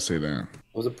just gotta say that.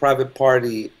 It was a private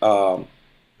party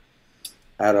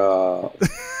at a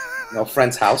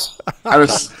friend's house.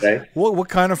 Okay. What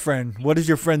kind of friend? What does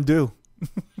your friend do?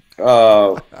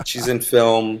 She's in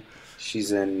film.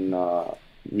 She's in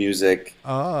music.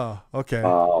 Oh, okay.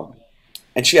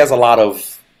 And she has a lot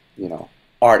of, you know,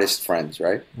 artist friends,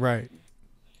 right? Right.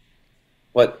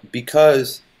 But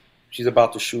because she's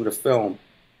about to shoot a film,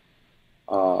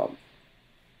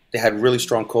 they had really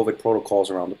strong COVID protocols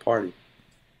around the party,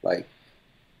 like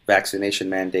vaccination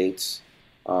mandates.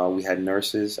 We had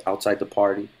nurses outside the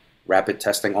party, rapid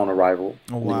testing on arrival.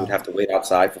 Oh, wow. And you would have to wait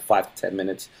outside for 5 to 10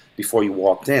 minutes before you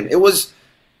walked in. It was,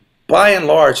 by and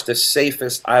large, the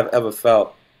safest I've ever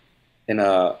felt in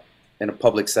a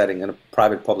public setting, in a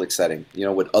private public setting, you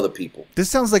know, with other people. This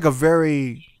sounds like a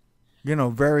very, you know,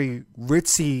 very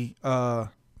ritzy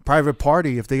private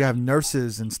party if they have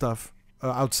nurses and stuff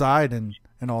outside and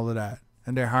all of that,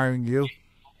 and they're hiring you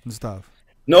and stuff.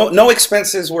 No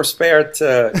expenses were spared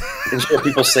to ensure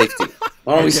people's safety.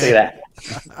 Why don't we say that?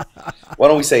 Why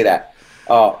don't we say that?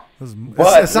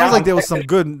 But it sounds like there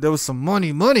was some money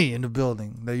in the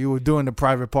building that you were doing the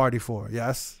private party for.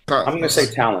 Yes, I'm going to say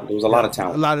talent. There was a lot of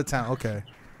talent. A lot of talent. Okay.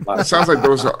 It sounds like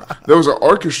there was an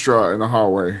orchestra in the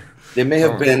hallway. There may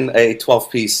have been a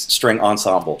 12-piece string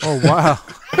ensemble. Oh wow.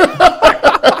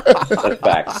 That's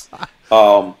facts.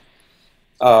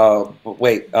 But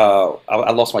wait,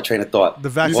 I lost my train of thought. The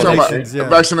vaccinations, the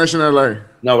vaccination in LA.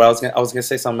 No, I was gonna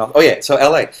say something else. Oh yeah, so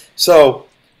LA. So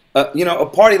you know, a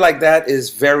party like that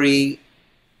is very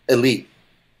elite.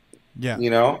 Yeah. You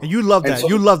know, and you love that. So,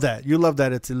 you love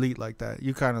that it's elite like that.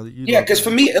 You kind of because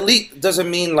for me, elite doesn't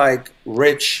mean like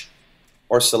rich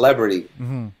or celebrity.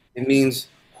 Mm-hmm. It means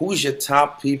who's your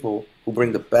top people who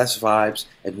bring the best vibes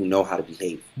and who know how to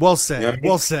behave. Well said. You know what I mean?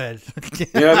 Well said.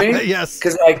 You know what I mean? Yes.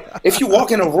 Because like, if you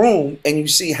walk in a room and you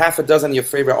see half a dozen of your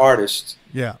favorite artists,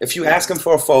 yeah. If you ask them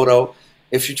for a photo,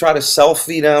 if you try to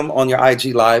selfie them on your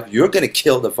IG live, you're gonna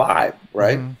kill the vibe,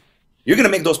 right? Mm-hmm. You're gonna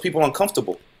make those people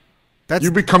uncomfortable.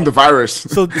 You become the virus.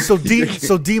 So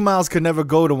D Miles could never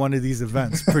go to one of these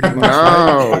events. Pretty much.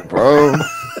 No, right? Bro.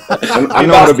 I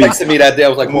know how to be. Texting me that day. I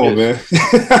was like, come on, man.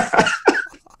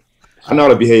 I know how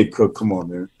to behave, Cook. Come on,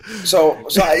 man. So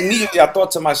immediately I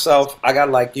thought to myself, I got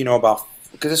like, you know,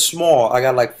 because it's small, I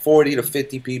got like 40 to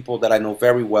 50 people that I know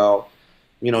very well.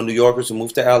 You know, New Yorkers who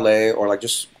moved to LA, or like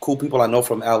just cool people I know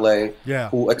from LA, yeah,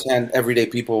 who attend Everyday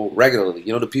People regularly.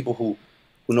 You know, the people who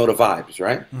know the vibes,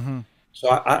 right? Mm-hmm. So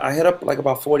I hit up like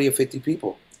about 40 or 50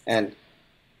 people, and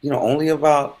only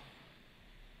about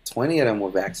 20 of them were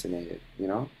vaccinated.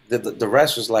 The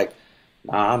rest was like,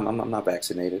 nah, I'm not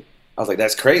vaccinated. I was like,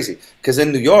 that's crazy. Because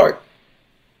in New York,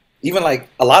 even like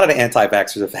a lot of the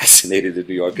anti-vaxxers are vaccinated in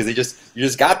New York because you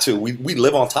just got to. We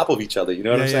live on top of each other. You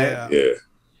know what I'm saying? Yeah.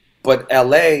 But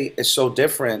LA is so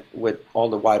different with all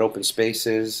the wide open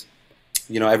spaces.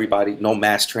 Everybody, no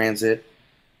mass transit.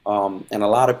 And a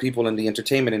lot of people in the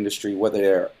entertainment industry, whether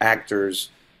they're actors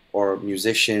or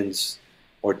musicians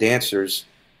or dancers,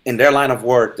 in their line of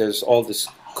work, there's all this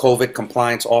COVID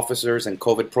compliance officers and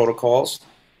COVID protocols.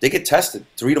 They get tested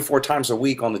 3 to 4 times a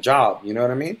week on the job. You know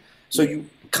what I mean? So you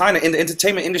kind of, in the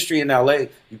entertainment industry in LA,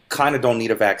 you kind of don't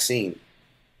need a vaccine.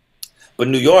 But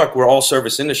New York, we're all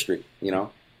service industry.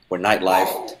 We're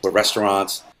nightlife, we're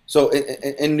restaurants. So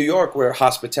in New York, we're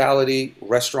hospitality,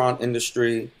 restaurant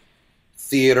industry,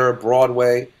 theater,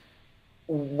 Broadway.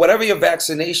 Whatever your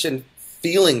vaccination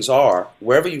feelings are,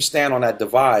 wherever you stand on that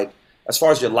divide, as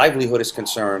far as your livelihood is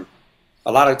concerned,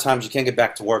 a lot of times you can't get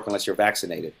back to work unless you're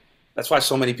vaccinated. That's why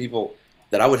so many people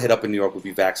that I would hit up in New York would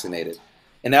be vaccinated.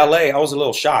 In LA, I was a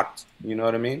little shocked. You know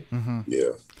what I mean? Mm-hmm.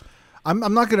 Yeah.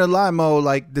 I'm not gonna lie, Mo.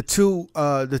 Like the two,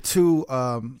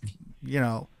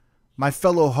 my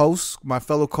fellow hosts, my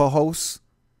fellow co-hosts,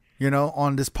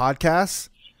 on this podcast,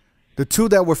 the two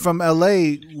that were from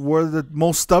LA were the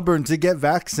most stubborn to get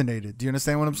vaccinated. Do you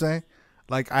understand what I'm saying?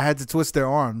 Like I had to twist their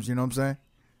arms. You know what I'm saying?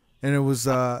 And it was,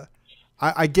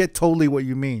 I get totally what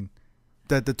you mean.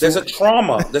 That the two there's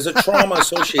a trauma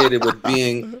associated with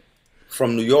being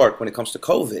from New York when it comes to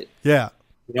COVID. Yeah.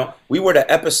 We were the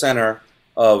epicenter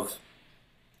of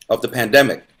the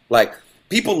pandemic. Like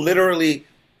people literally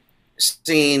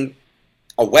seen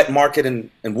a wet market in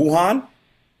Wuhan,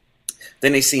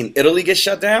 then they seen Italy get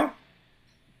shut down,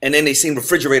 and then they seen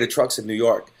refrigerated trucks in New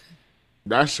York.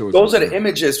 That shit was Those are the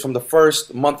images from the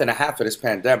first month and a half of this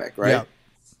pandemic, right? Yeah.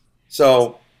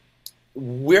 So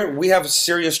we have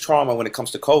serious trauma when it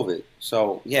comes to COVID.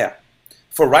 So yeah,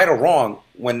 for right or wrong,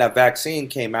 when that vaccine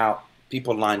came out,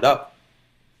 people lined up.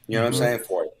 You know what I'm saying,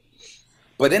 for it.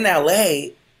 But in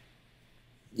LA,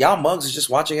 y'all mugs is just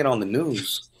watching it on the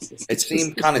news. It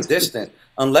seemed kind of distant.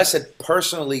 Unless it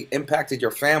personally impacted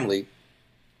your family,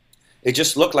 it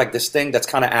just looked like this thing that's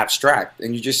kind of abstract.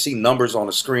 And you just see numbers on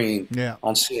the screen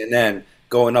on CNN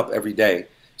going up every day.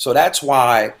 So that's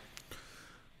why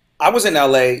I was in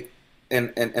LA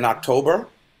in October,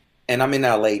 and I'm in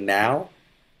LA now.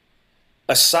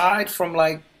 Aside from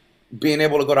like being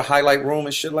able to go to Highlight Room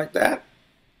and shit like that,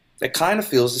 it kind of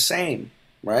feels the same,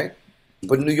 right?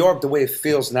 But New York, the way it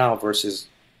feels now versus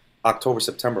October,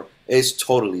 September, is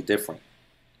totally different,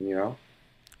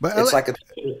 But it's like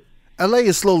LA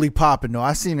is slowly popping though.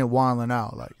 I seen it wilding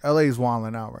out. Like LA is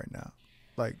wilding out right now.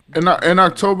 Like in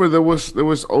October there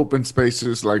was open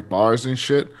spaces like bars and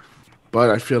shit, but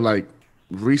I feel like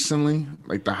recently,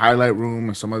 like the Highlight Room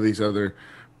and some of these other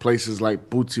places like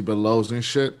Bootsy Below's and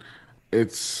shit,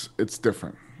 it's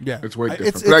different. Yeah, it's way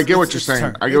different. But I get what you're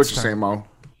saying. I get what you're saying, Mo.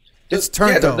 It's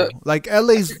turned though. Like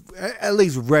LA's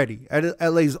ready.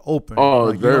 LA's open. Oh,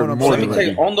 like, they're more than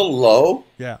ready. On the low.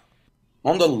 Yeah.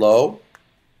 On the low,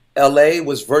 LA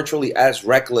was virtually as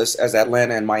reckless as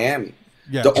Atlanta and Miami.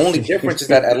 Yeah. The only difference is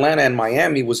that Atlanta and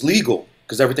Miami was legal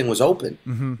because everything was open.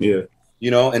 Mm-hmm. Yeah.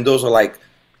 And those are like,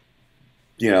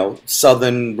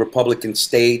 Southern Republican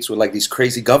states with like these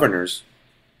crazy governors,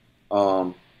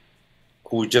 who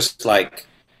just like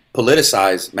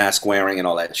politicize mask wearing and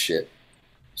all that shit.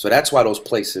 So that's why those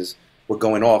places were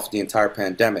going off the entire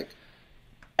pandemic.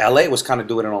 LA was kind of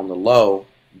doing it on the low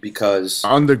because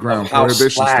underground prohibition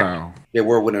style they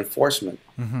were with enforcement.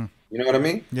 Mm-hmm. You know what I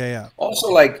mean? Yeah, yeah. Also,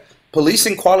 like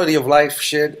policing quality of life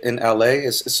shit in LA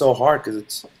is so hard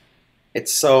because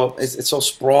it's so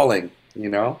sprawling.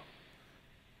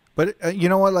 But you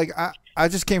know what? Like I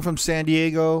just came from San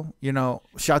Diego.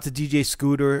 Shout to DJ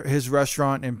Scooter, his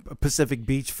restaurant in Pacific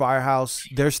Beach Firehouse.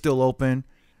 They're still open.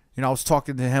 I was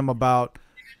talking to him about,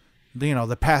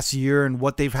 the past year and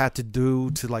what they've had to do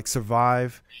to like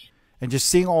survive, and just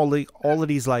seeing all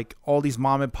these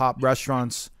mom and pop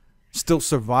restaurants still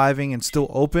surviving and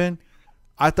still open.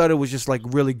 I thought it was just like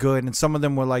really good. And some of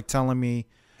them were like telling me,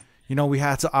 we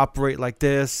had to operate like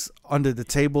this under the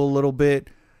table a little bit.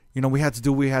 We had to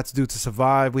do what we had to do to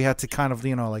survive. We had to kind of,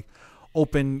 like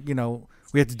open,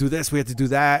 we had to do this, we had to do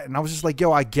that. And I was just like,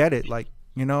 yo, I get it. Like,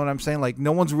 you know what I'm saying? Like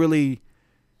no one's really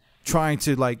trying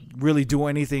to like really do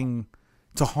anything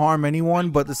to harm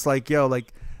anyone, but it's like, yo,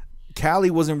 like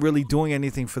Cali wasn't really doing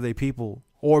anything for their people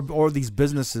or these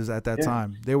businesses at that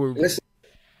time. They were. Listen,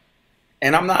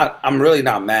 and I'm really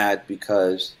not mad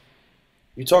because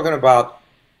you're talking about,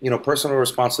 personal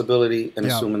responsibility and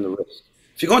assuming the risk.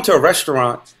 If you go into a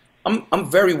restaurant,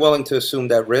 I'm very willing to assume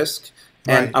that risk,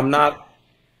 and Right.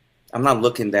 I'm not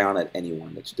looking down at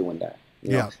anyone that's doing that.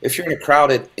 You know? Yeah. If you're in a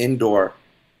crowded indoor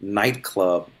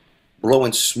nightclub,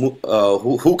 blowing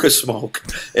hookah smoke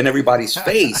in everybody's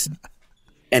face,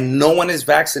 and no one is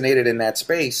vaccinated in that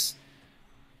space,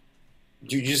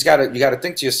 you just gotta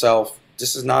think to yourself,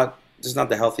 this is not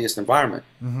the healthiest environment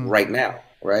right now,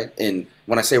 right? And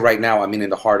when I say right now, I mean in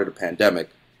the heart of the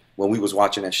pandemic, when we was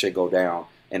watching that shit go down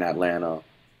in Atlanta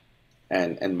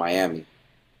and Miami.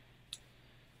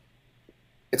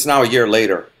 It's now a year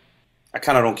later. I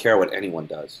kind of don't care what anyone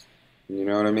does. You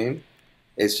know what I mean?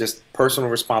 It's just personal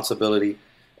responsibility,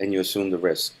 and you assume the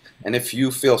risk. And if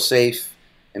you feel safe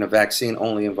in a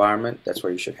vaccine-only environment, that's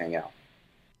where you should hang out.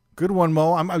 Good one,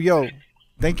 Mo. Yo,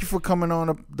 thank you for coming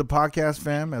on the podcast,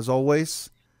 fam. As always,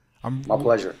 My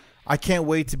pleasure. I can't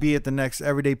wait to be at the next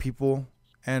Everyday People,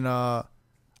 and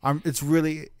it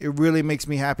really makes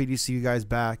me happy to see you guys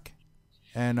back.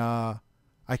 And I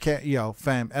can't,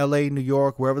 fam, LA, New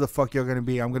York, wherever the fuck you're gonna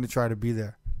be, I'm gonna try to be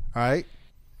there. All right,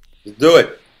 Let's do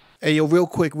it. Hey, yo, real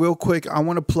quick, I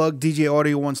want to plug DJ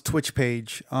Audio One's Twitch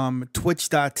page,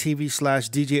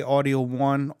 twitch.tv/DJ Audio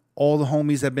One. All the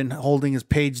homies have been holding his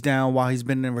page down while he's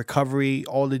been in recovery.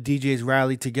 All the DJs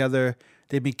rallied together.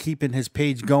 They've been keeping his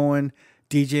page going,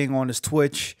 DJing on his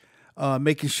Twitch,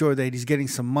 making sure that he's getting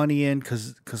some money in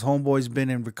because homeboy's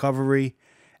been in recovery,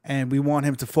 and we want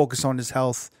him to focus on his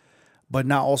health, but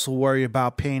not also worry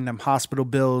about paying them hospital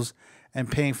bills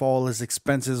and paying for all his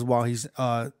expenses while he's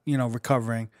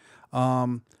recovering.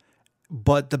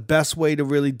 But the best way to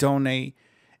really donate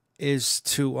is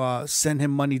to send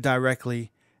him money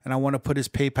directly, and I want to put his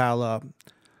PayPal up.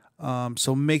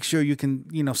 So make sure you can,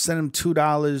 send him $2,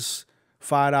 $5,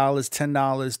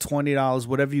 $10, $20,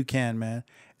 whatever you can, man.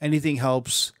 Anything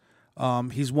helps.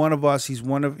 He's one of us. He's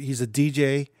a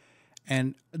DJ,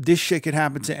 and this shit could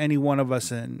happen to any one of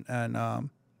us, and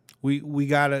we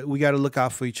gotta look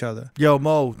out for each other. Yo,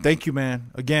 Mo, thank you,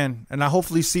 man, again, and I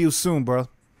hopefully see you soon, bro.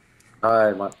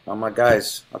 All right, my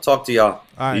guys. I'll talk to y'all.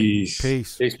 All right,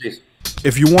 peace. Peace.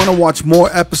 If you want to watch more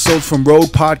episodes from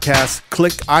R.O.A.D Podcast,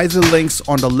 click either links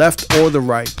on the left or the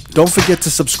right. Don't forget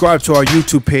to subscribe to our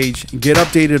YouTube page and get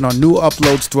updated on new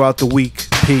uploads throughout the week.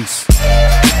 Peace.